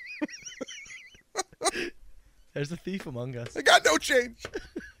 There's a thief among us. I got no change.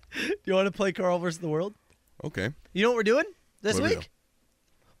 Do you want to play Carl versus the World? Okay. You know what we're doing this What do we week?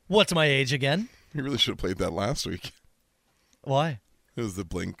 What's my age again? You really should have played that last week. Why? It was the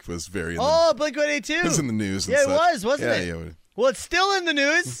Blink was very. Blink-182. It was in the news. And Yeah, such. it was, wasn't it? Yeah. Well, it's still in the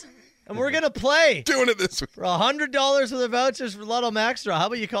news, and we're going to play. Doing it this week. For $100 worth of vouchers for Lotto Max Draw. How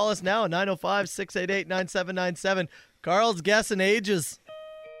about you call us now at 905-688-9797. Carl's guessing ages.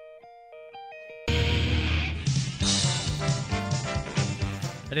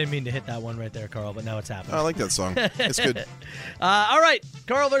 I didn't mean to hit that one right there, Carl, but now it's happening. I like that song. It's good. All right,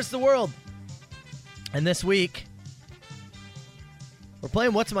 Carl versus the World. And this week, we're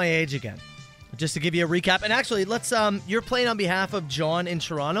playing What's My Age again. Just to give you a recap. And actually, let's you're playing on behalf of John in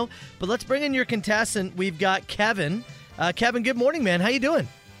Toronto, but let's bring in your contestant. We've got Kevin. Kevin, good morning, man. How you doing?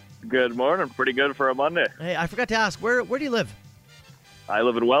 Good morning. Pretty good for a Monday. Hey, I forgot to ask, where do you live? I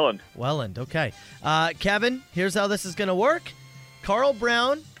live in Welland. Welland, okay. Kevin, here's how this is going to work. Carl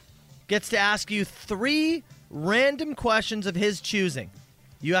Brown gets to ask you 3 random questions of his choosing.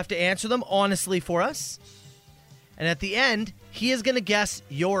 You have to answer them honestly for us. And at the end, he is going to guess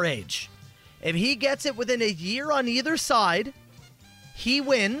your age. If he gets it within a year on either side, he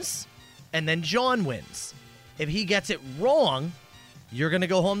wins, and then John wins. If he gets it wrong, you're going to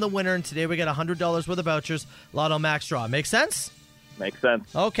go home the winner, and today we got $100 worth of vouchers, Lotto Max Draw. Make sense? Makes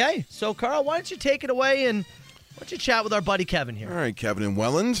sense. Okay. So, Carl, why don't you take it away, and why don't you chat with our buddy Kevin here? All right, Kevin in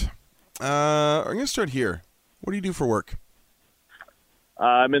Welland. I'm going to start here. What do you do for work?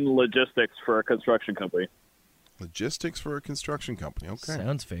 I'm in logistics for a construction company. Logistics for a construction company. Okay.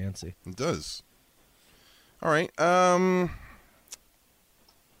 Sounds fancy. It does. All right.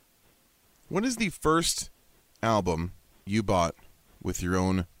 What is the first album you bought with your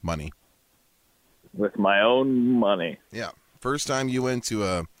own money? With my own money. Yeah. First time you went to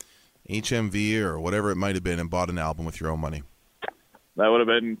a HMV or whatever it might have been and bought an album with your own money. That would have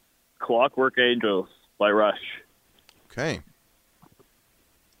been Clockwork Angels by Rush. Okay.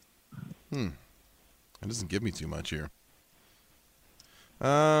 That doesn't give me too much here.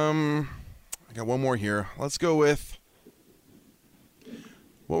 I got one more here. Let's go with,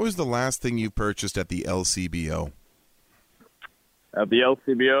 what was the last thing you purchased at the LCBO? At the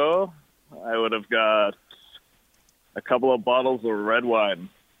LCBO, I would have got a couple of bottles of red wine.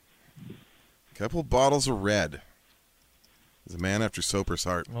 A couple of bottles of red. He's a man after Soper's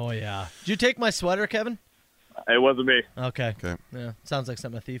heart. Oh, yeah. Did you take my sweater, Kevin? It wasn't me. Okay. Okay. Yeah, sounds like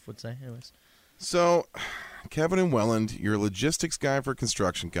something a thief would say. Anyways. So, Kevin in Welland, you're a logistics guy for a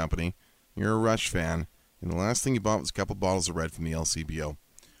construction company. You're a Rush fan. And the last thing you bought was a couple bottles of red from the LCBO.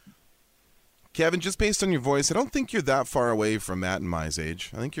 Kevin, just based on your voice, I don't think you're that far away from Matt and Mai's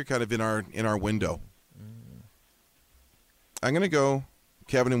age. I think you're kind of in our window. I'm going to go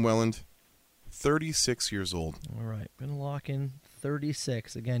Kevin in Welland, 36 years old. All right. Going to lock in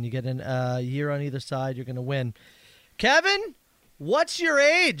 36. Again, you get a year on either side. You're going to win. Kevin, what's your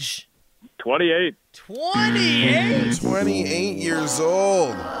age? 28. 28? 28 years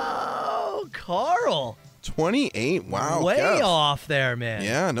old. Oh, Carl. 28? Wow. Way Kev. off there, man.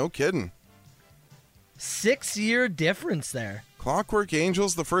 Yeah, no kidding. 6-year difference there. Clockwork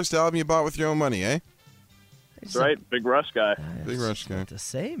Angels, the first album you bought with your own money, eh? That's right. Big Rush guy. Big Rush guy. What to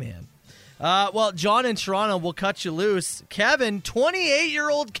say, man. Well, John in Toronto will cut you loose. Kevin,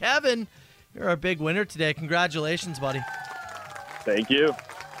 28-year-old Kevin, you're our big winner today. Congratulations, buddy. Thank you.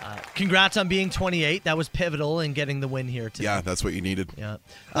 Congrats on being 28. That was pivotal in getting the win here today. Yeah, that's what you needed. Yeah.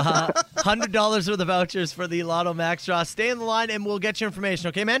 $100 worth of vouchers for the Lotto Max draw. Stay in the line, and we'll get your information.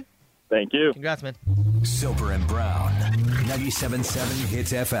 Okay, man? Thank you. Congrats, man. Soper and Brown, 97.7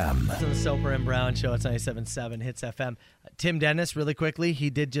 Hits FM. It's on the Soper and Brown Show. It's 97.7 Hits FM. Tim Dennis, really quickly, he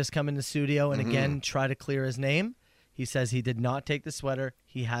did just come in the studio and again try to clear his name. He says he did not take the sweater.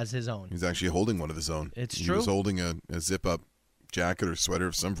 He has his own. He's actually holding one of his own. It's He true. was holding a zip-up jacket or sweater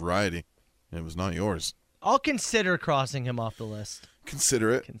of some variety, and it was not yours. I'll consider crossing him off the list.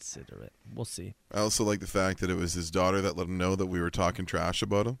 Consider it. Consider it. We'll see. I also like the fact that it was his daughter that let him know that we were talking trash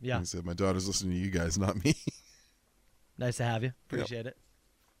about him. Yeah. He said, my daughter's listening to you guys, not me. Nice to have you. Appreciate it.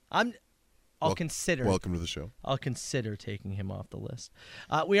 I'll consider. Welcome to the show. I'll consider taking him off the list.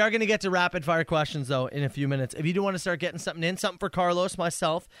 We are going to get to rapid fire questions, though, in a few minutes. If you do want to start getting something in, something for Carlos,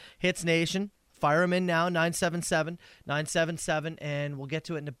 myself, Hits Nation, fire them in now, 977-977, and we'll get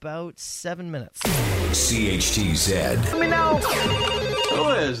to it in about 7 minutes. CHTZ. Let me know. Who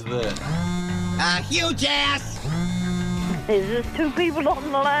is this? Huge ass. Is this two people on the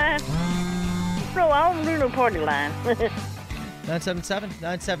line? No, I don't do no party line.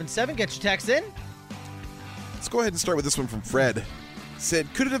 977-977, get your text in. Let's go ahead and start with this one from Fred.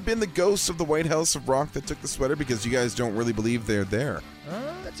 Said, could it have been the ghosts of the White House of Rock that took the sweater because you guys don't really believe they're there?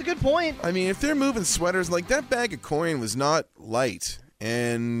 That's a good point. I mean, if they're moving sweaters, like that bag of coin was not light.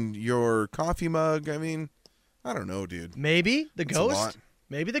 And your coffee mug, I mean, I don't know, dude. Maybe the That's a lot. ghost.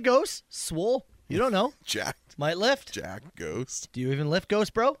 Maybe the ghost. Swole. You don't know. Jacked. Might lift. Jack Ghost. Do you even lift,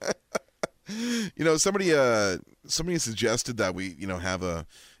 ghost, bro? You know, somebody suggested that we, have a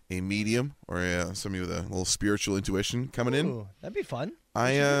medium or somebody with a little spiritual intuition coming in. Ooh, that'd be fun.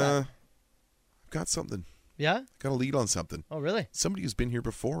 I got something. Yeah? Got a lead on something. Oh, really? Somebody who's been here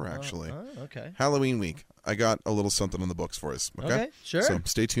before, actually. Oh, okay. Halloween week. I got a little something on the books for us. Okay, Okay, sure. So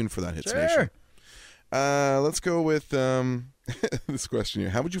stay tuned for that, Hits Sure. Nation. Let's go with this question here.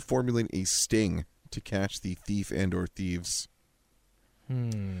 How would you formulate a sting to catch the thief and or thieves?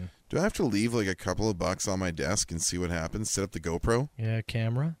 Do I have to leave like a couple of bucks on my desk and see what happens? Set up the GoPro? Yeah,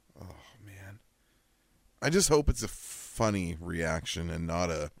 camera. Oh, man. I just hope it's a funny reaction and not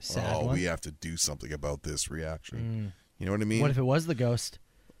a, Sad one. we have to do something about this reaction. You know what I mean? What if it was the ghost?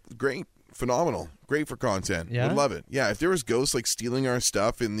 Great. Phenomenal. Great for content. Yeah? Would love it. Yeah, if there was ghosts like stealing our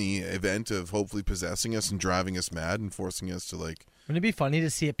stuff in the event of hopefully possessing us and driving us mad and forcing us to like... Wouldn't it be funny to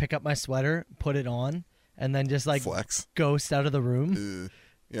see it pick up my sweater, put it on, and then just like flex. Ghost out of the room?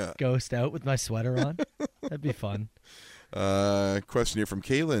 Yeah. Ghost out with my sweater on? That'd be fun. Question here from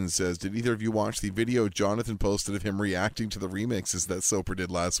Kaylin says, did either of you watch the video Jonathan posted of him reacting to the remixes that Soper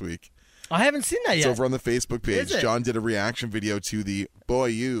did last week? I haven't seen that It's yet. over on the Facebook page. Is it? John did a reaction video to the Boy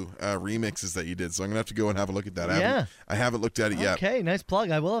You remixes that you did, so I'm going to have to go and have a look at that. I haven't looked at it yet. Okay, nice plug.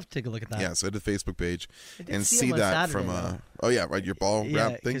 I will have to take a look at that. Yeah, so I did the Facebook page I did and see see him on that Saturday, from though. oh yeah, right, your ball Yeah,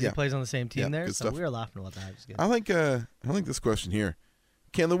 wrap thing. because he plays on the same team Yeah, there, good so stuff. we were laughing about that. It was good. I like this question here.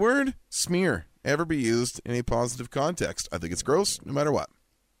 Can the word smear ever be used in a positive context? I think it's gross, no matter what.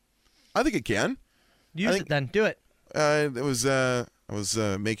 I think it can. Use it then. Do it. I was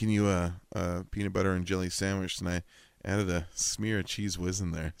making you a peanut butter and jelly sandwich, and I added a smear of Cheese Whiz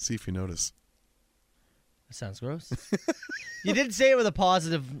in there. See if you notice. That sounds gross. You did say it with a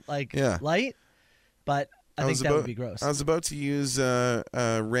positive light, but I think that would be gross. I was about to use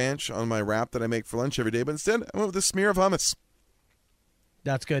ranch on my wrap that I make for lunch every day, but instead I went with a smear of hummus.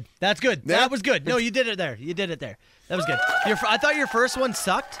 That's good. That's good. Yeah. That was good. No, you did it there. You did it there. That was good. I thought your first one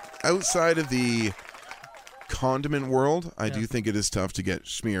sucked. Outside of the condiment world, I do think it is tough to get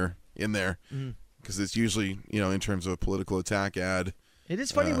schmear in there because it's usually, in terms of a political attack ad. It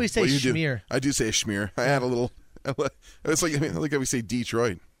is funny we say schmear. I do say schmear. I add a little. It's like how we say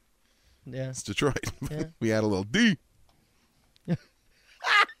Detroit. Yeah, it's Detroit. Yeah. We add a little D.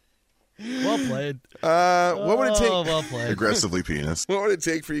 Well played. What would it take? Well played. Aggressively penis. What would it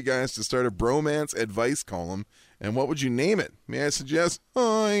take for you guys to start a bromance advice column, and what would you name it? May I suggest?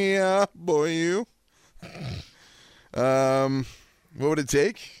 Oh yeah, boy, you. What would it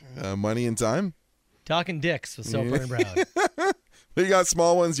take? Money and time. Talking dicks with Soper and Brown. You got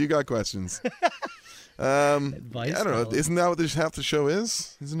small ones. You got questions. Advice I don't know. column. Isn't that what this half the show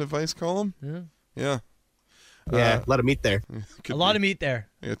is? Is an advice column? Yeah. Yeah. A lot of meat there. A lot of meat there.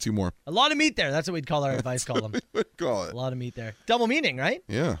 Yeah, two more. A lot of meat there. That's what we'd call our advice column. We'd call it. A lot of meat there. Double meaning, right?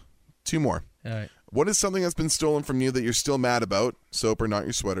 Yeah. Two more. All right. What is something that's been stolen from you that you're still mad about? Soap or not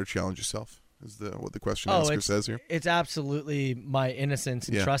your sweater? Challenge yourself. Is what the question asker says here. It's absolutely my innocence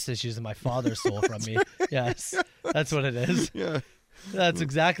and trust issues that my father stole from me. Yes. That's what it is. Yeah. That's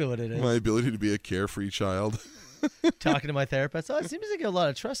exactly what it is. My ability to be a carefree child. Talking to my therapist. Oh, it seems like I get a lot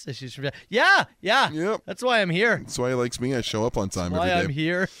of trust issues from you. Yeah. Yep. That's why I'm here. That's why he likes me. I show up on time That's every why day. I'm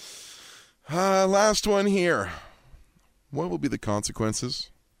here. Last one here. What will be the consequences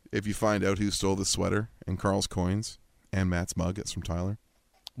if you find out who stole the sweater and Carl's coins and Matt's mug? It's from Tyler.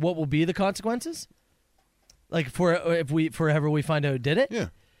 What will be the consequences? Like if we find out who did it? Yeah.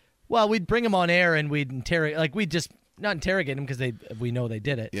 Well, we'd bring him on air and we'd interrogate. Like we'd just not interrogate him because we know they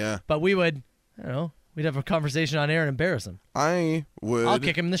did it. Yeah. But we would, I don't know. We'd have a conversation on air and embarrass him. I'll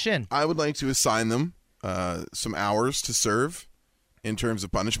kick him in the shin. I would like to assign them some hours to serve in terms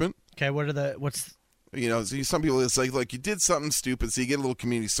of punishment. Okay, what's some people, it's like you did something stupid, so you get a little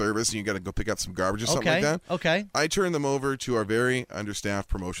community service and you got to go pick up some garbage or something like that. Okay. I turn them over to our very understaffed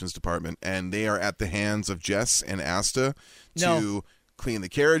promotions department, and they are at the hands of Jess and Asta to clean the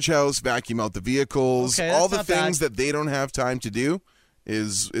carriage house, vacuum out the vehicles, Okay, all that's the not things bad. that they don't have time to do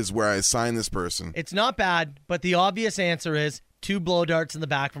is where I assign this person. It's not bad, but the obvious answer is 2 blow darts in the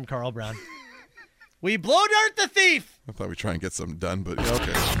back from Carl Brown. We blow dart the thief. I thought we'd try and get something done, but yeah,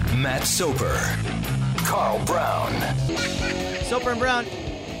 okay. Matt Soper, Carl Brown. Soper and Brown.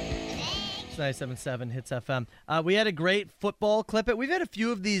 It's 97.7 Hits FM. We had a great football clip. We've had a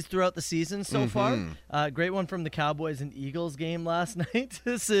few of these throughout the season so far. Great one from the Cowboys and Eagles game last night.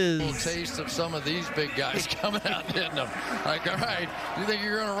 This is a little taste of some of these big guys coming out and hitting them. Like, all right, you think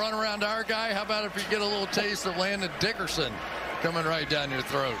you're going to run around our guy? How about if you get a little taste of Landon Dickerson coming right down your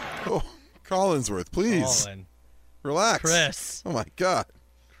throat? Oh, Collinsworth, please. Colin. Relax. Chris. Oh, my God.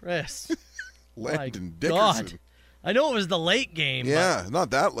 Chris. Landon My Dickerson. God. I know it was the late game. Yeah,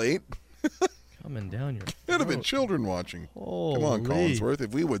 not that late. Coming down your There'd have been children watching. Come on, Holy. Collinsworth.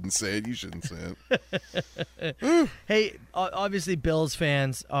 If we wouldn't say it, you shouldn't say it. Hey, obviously Bills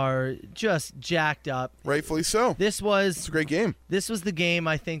fans are just jacked up. Rightfully so. It's a great game. This was the game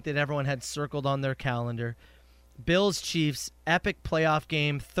I think that everyone had circled on their calendar. Bills-Chiefs, epic playoff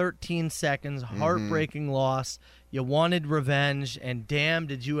game, 13 seconds, heartbreaking loss. You wanted revenge, and damn,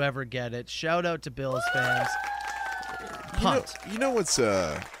 did you ever get it. Shout out to Bills fans. Pumped. You know what's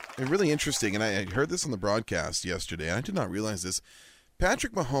really interesting, and I heard this on the broadcast yesterday, and I did not realize this.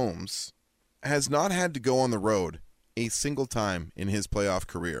 Patrick Mahomes has not had to go on the road a single time in his playoff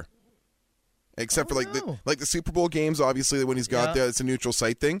career. Except for like the Super Bowl games, obviously when he's got there, it's a neutral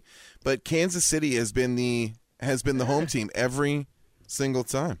site thing. But Kansas City has been the home team every single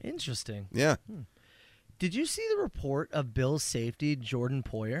time. Interesting. Yeah. Did you see the report of Bills safety Jordan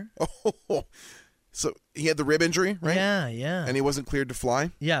Poyer? Oh, so he had the rib injury, right? Yeah. And he wasn't cleared to fly?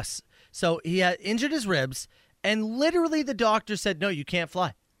 Yes. So he had injured his ribs, and literally the doctor said, no, you can't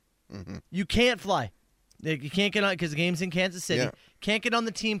fly. You can't fly. You can't get on because the game's in Kansas City. Yeah. Can't get on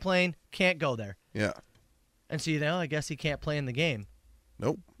the team plane. Can't go there. Yeah. And so, I guess he can't play in the game.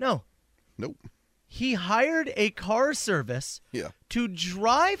 Nope. No. Nope. He hired a car service to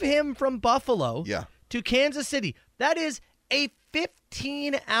drive him from Buffalo to Kansas City. That is a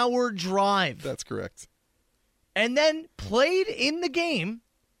 15-hour drive. That's correct. And then played in the game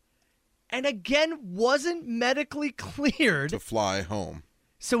and again wasn't medically cleared to fly home.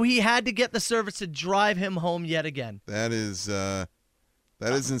 So he had to get the service to drive him home yet again. That is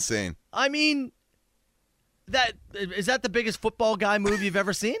insane. I mean, is that the biggest football guy move you've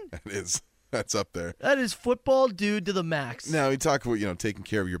ever seen? That is. That's up there. That is football dude to the max. Now, we talk about, taking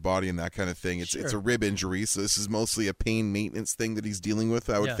care of your body and that kind of thing. It's a rib injury, so this is mostly a pain maintenance thing that he's dealing with,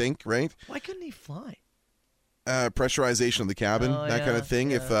 I would think, right? Why couldn't he fly? Pressurization of the cabin, that kind of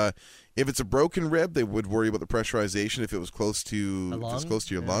thing. Yeah. If it's a broken rib, they would worry about the pressurization if it was close to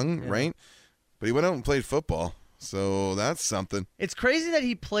your lung, right? But he went out and played football, so that's something. It's crazy that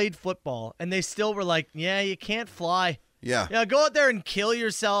he played football, and they still were like, you can't fly. Yeah. Yeah, go out there and kill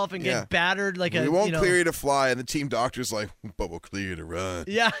yourself and get battered like we won't clear you to fly, and the team doctor's like, but we'll clear you to run.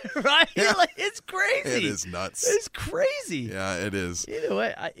 Yeah, right? Yeah. Like, it's crazy. It is nuts. It's crazy. Yeah, it is. Either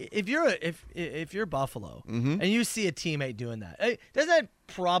way, if you're Buffalo and you see a teammate doing that, doesn't that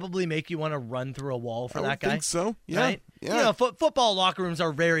probably make you want to run through a wall for that guy? I think so. Yeah. Right? Yeah. Football locker rooms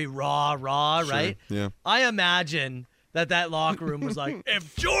are very raw, sure. right? Yeah. I imagine that locker room was like,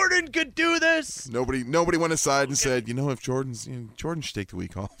 if Jordan could do this. Nobody went aside and said, if Jordan should take the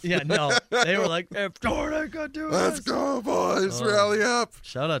week off. Yeah, no. They were like, if Jordan could do this. Let's go, boys. Rally up.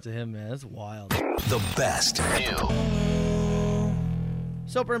 Shout out to him, man. That's wild. The best.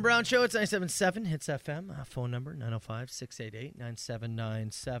 Soper and Brown Show. It's 97.7 Hits FM. Phone number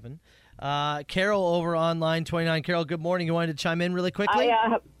 905-688-9797. Carol over on line 29. Carol, good morning. You wanted to chime in really quickly?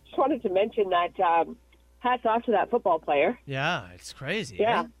 I just wanted to mention that hats off to that football player. Yeah, it's crazy.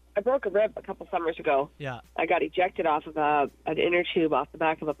 Yeah. Right? I broke a rib a couple summers ago. Yeah. I got ejected off of an inner tube off the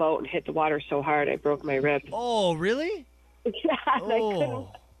back of a boat and hit the water so hard I broke my rib. Oh, really? Yeah.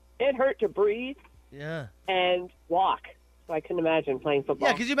 It hurt to breathe and walk. So I couldn't imagine playing football.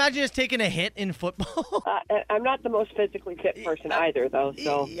 Yeah, could you imagine just taking a hit in football? I'm not the most physically fit person either, though.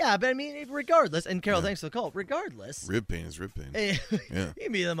 So yeah, but I mean, regardless, and Carol, thanks for the call. Regardless, rib pain is rib pain. You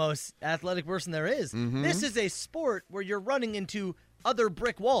can be the most athletic person there is. Mm-hmm. This is a sport where you're running into other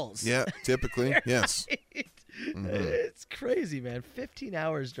brick walls. Yeah, typically, yes. Mm-hmm. It's crazy, man. 15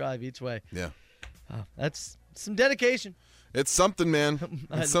 hours drive each way. Yeah, that's some dedication. It's something, man.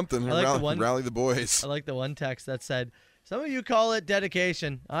 It's something. Rally the boys. I like the one text that said, some of you call it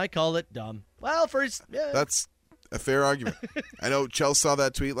dedication. I call it dumb. Well, that's a fair argument. I know Chelsea saw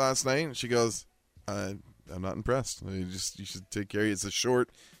that tweet last night, and she goes, I'm not impressed. You should take care of it. It's a short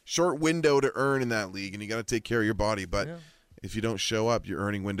window to earn in that league, and you got to take care of your body. But if you don't show up, your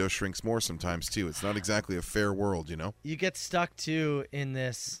earning window shrinks more sometimes, too. It's not exactly a fair world, You get stuck, too, in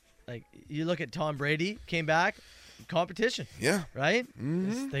this. Like, you look at Tom Brady, came back. Competition, right?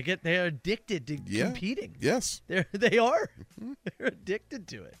 Mm-hmm. They are addicted to competing. Yes, they are. They're addicted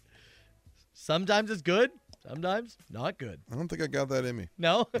to it. Sometimes it's good, sometimes not good. I don't think I got that in me.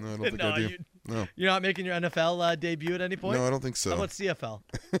 No, I don't think I do. No, you're not making your NFL debut at any point. No, I don't think so. How about CFL?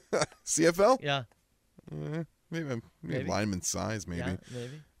 CFL? Yeah. Maybe lineman size, maybe. Yeah,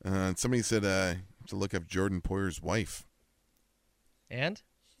 maybe. Somebody said to look up Jordan Poyer's wife. And?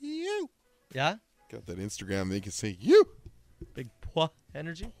 You. Yeah. Got that Instagram, they can say you. Big Poy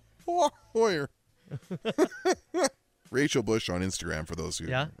energy. Poyer. Rachel Bush on Instagram for those who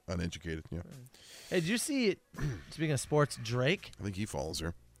are uneducated. Yeah. Hey, did you see? Speaking of sports, Drake. I think he follows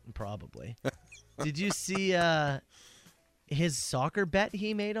her. Probably. Did you see his soccer bet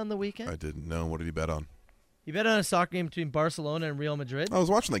he made on the weekend? I didn't know. What did he bet on? He bet on a soccer game between Barcelona and Real Madrid. I was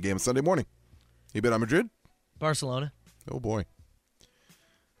watching that game Sunday morning. He bet on Madrid? Barcelona. Oh boy.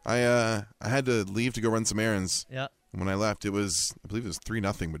 I had to leave to go run some errands. Yeah. And when I left, I believe it was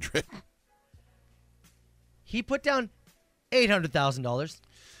 3-0 Madrid. He put down $800,000.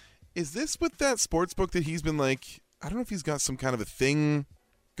 Is this with that sports book that he's been like? I don't know if he's got some kind of a thing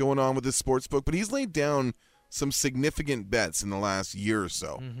going on with this sports book, but he's laid down some significant bets in the last year or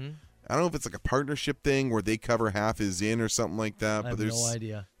so. Mm-hmm. I don't know if it's like a partnership thing where they cover half his in or something like that. I have there's no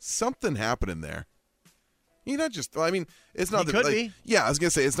idea. Something happening there. You're not just. I mean, it's not. He could be. Yeah, I was gonna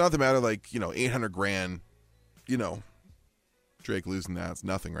say it's not the matter like $800,000. Drake losing that's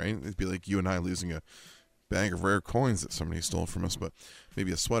nothing, right? It'd be like you and I losing a bag of rare coins that somebody stole from us, but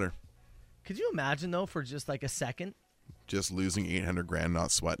maybe a sweater. Could you imagine though, for just like a second, just losing $800,000,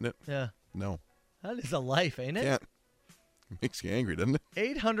 not sweating it? Yeah. No. That is a life, ain't it? Makes you angry, doesn't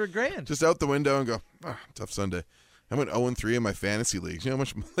it? $800,000. Just out the window and go, tough Sunday. I went 0-3 in my fantasy leagues. You know how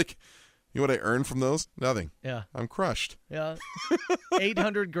much, you know what I earned from those? Nothing. Yeah. I'm crushed. Yeah.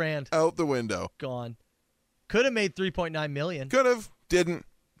 $800,000. Out the window. Gone. Could have made $3.9 million. Could have. Didn't.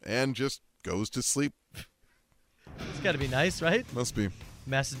 And just goes to sleep. It's got to be nice, right? Must be.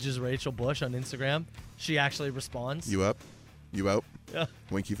 Messages Rachel Bush on Instagram. She actually responds. You up? You out? Yeah.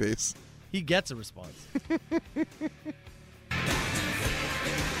 Winky face. He gets a response.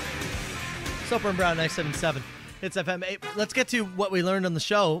 Soper and Brown, 977. It's FM. Hey, let's get to what we learned on the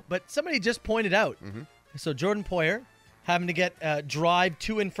show. But somebody just pointed out. Mm-hmm. So Jordan Poyer having to get drive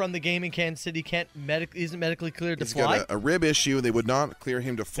to and from the game in Kansas City. Isn't medically cleared to fly. He's got a rib issue. They would not clear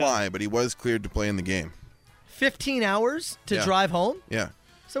him to fly, but he was cleared to play in the game. 15 hours to drive home? Yeah.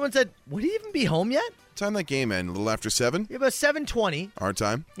 Someone said, would he even be home yet? What time that game end? A little after 7? Yeah, about 7:20. Our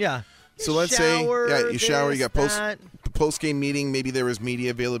time? Yeah. So let's say, you shower, you got the post-game meeting, maybe there was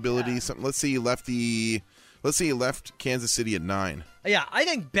media availability, something. Let's say you left Kansas City at 9. Yeah, I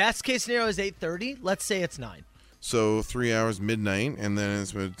think best case scenario is 8:30. Let's say it's 9. So 3 hours, midnight, and then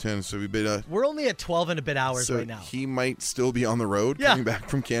it's about 10. So we're only at 12 and a bit hours so right now. He might still be on the road coming back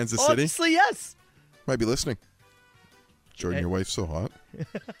from Kansas City. Obviously, yes. Might be listening. Jordan, your wife's so hot.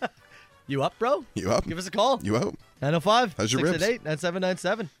 You up, bro? You up? Give us a call. You out? 905. How's your ribs?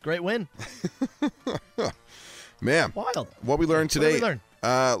 688-9797. Great win. Man. Wild. What we learned today. What did we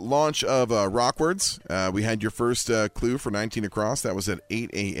learn? Launch of Rockwords. We had your first clue for 19 Across. That was at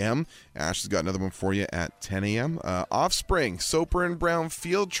 8 a.m. Ash has got another one for you at 10 a.m. Offspring, Soper and Brown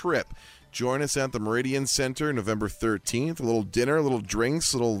field trip. Join us at the Meridian Center November 13th. A little dinner, a little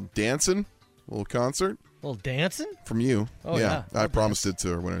drinks, a little dancing, a little concert. A little dancing? From you. Oh, yeah. I promised it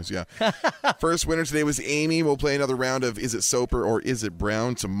to our winners, yeah. First winner today was Amy. We'll play another round of Is It Soper or Is It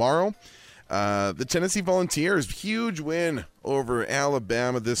Brown tomorrow. The Tennessee Volunteers, huge win over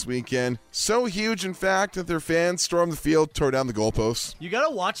Alabama this weekend. So huge, in fact, that their fans stormed the field, tore down the goalposts. You got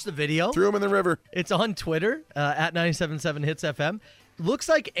to watch the video. Threw them in the river. It's on Twitter, at 977 Hits FM. Looks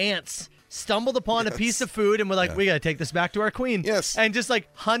like ants stumbled upon a piece of food and were like, we got to take this back to our queen. Yes. And just like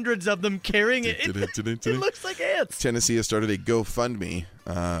hundreds of them carrying it. It looks like ants. Tennessee has started a GoFundMe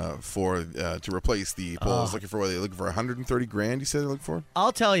to replace the poles. Looking for what? They're looking for $130,000, you said they're looking for?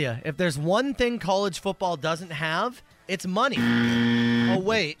 I'll tell you, if there's one thing college football doesn't have, it's money. Oh,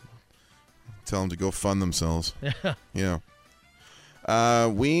 wait. Tell them to go fund themselves. Yeah.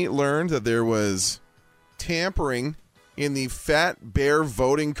 We learned that there was tampering in the Fat Bear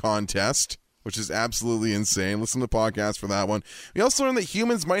voting contest, which is absolutely insane. Listen to the podcast for that one. We also learned that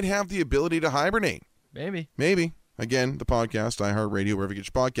humans might have the ability to hibernate. Maybe. Again, the podcast, iHeartRadio, wherever you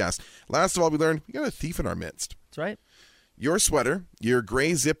get your podcast. Last of all, we learned we got a thief in our midst. That's right. Your sweater, your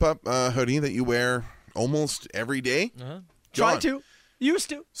gray zip-up hoodie that you wear almost every day. Try to. Used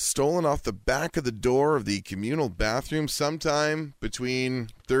to. Stolen off the back of the door of the communal bathroom sometime between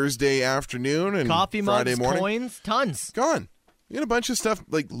Thursday afternoon and Coffee Friday mugs, morning. coins, tons. Gone. You had a bunch of stuff,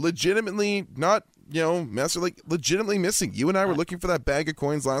 like, legitimately not, legitimately missing. You and I were looking for that bag of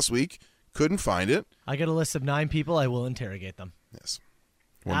coins last week. Couldn't find it. I got a list of 9 people. I will interrogate them. Yes.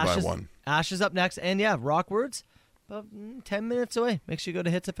 One by one. Ash is up next. And, Rockwords, about 10 minutes away. Make sure you go to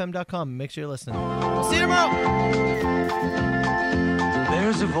hitsfm.com. Make sure you're listening. We'll see you tomorrow.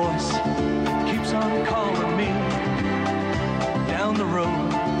 There's a voice that keeps on calling me down the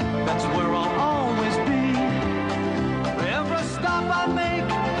road. That's where I'll always be. Every stop I make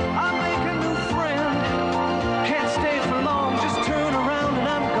a new friend. Can't stay for long, just turn around and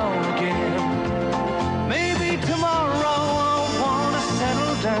I'm gone again. Maybe tomorrow I'll wanna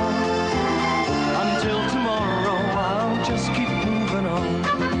settle down. Until tomorrow I'll just keep moving on.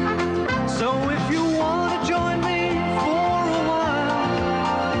 So if you wanna join me for a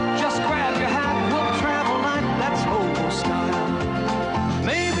while, just grab your hat, we'll travel like that's old style.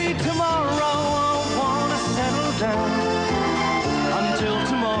 Maybe tomorrow I'll wanna settle down. Until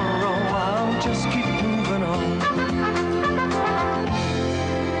tomorrow I'll just keep moving on.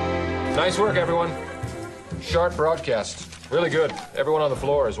 Nice work, everyone. Sharp broadcast. Really good. Everyone on the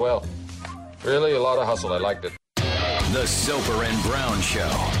floor as well. Really a lot of hustle. I liked it. The Soper and Brown Show.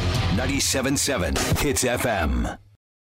 97.7 Hits FM.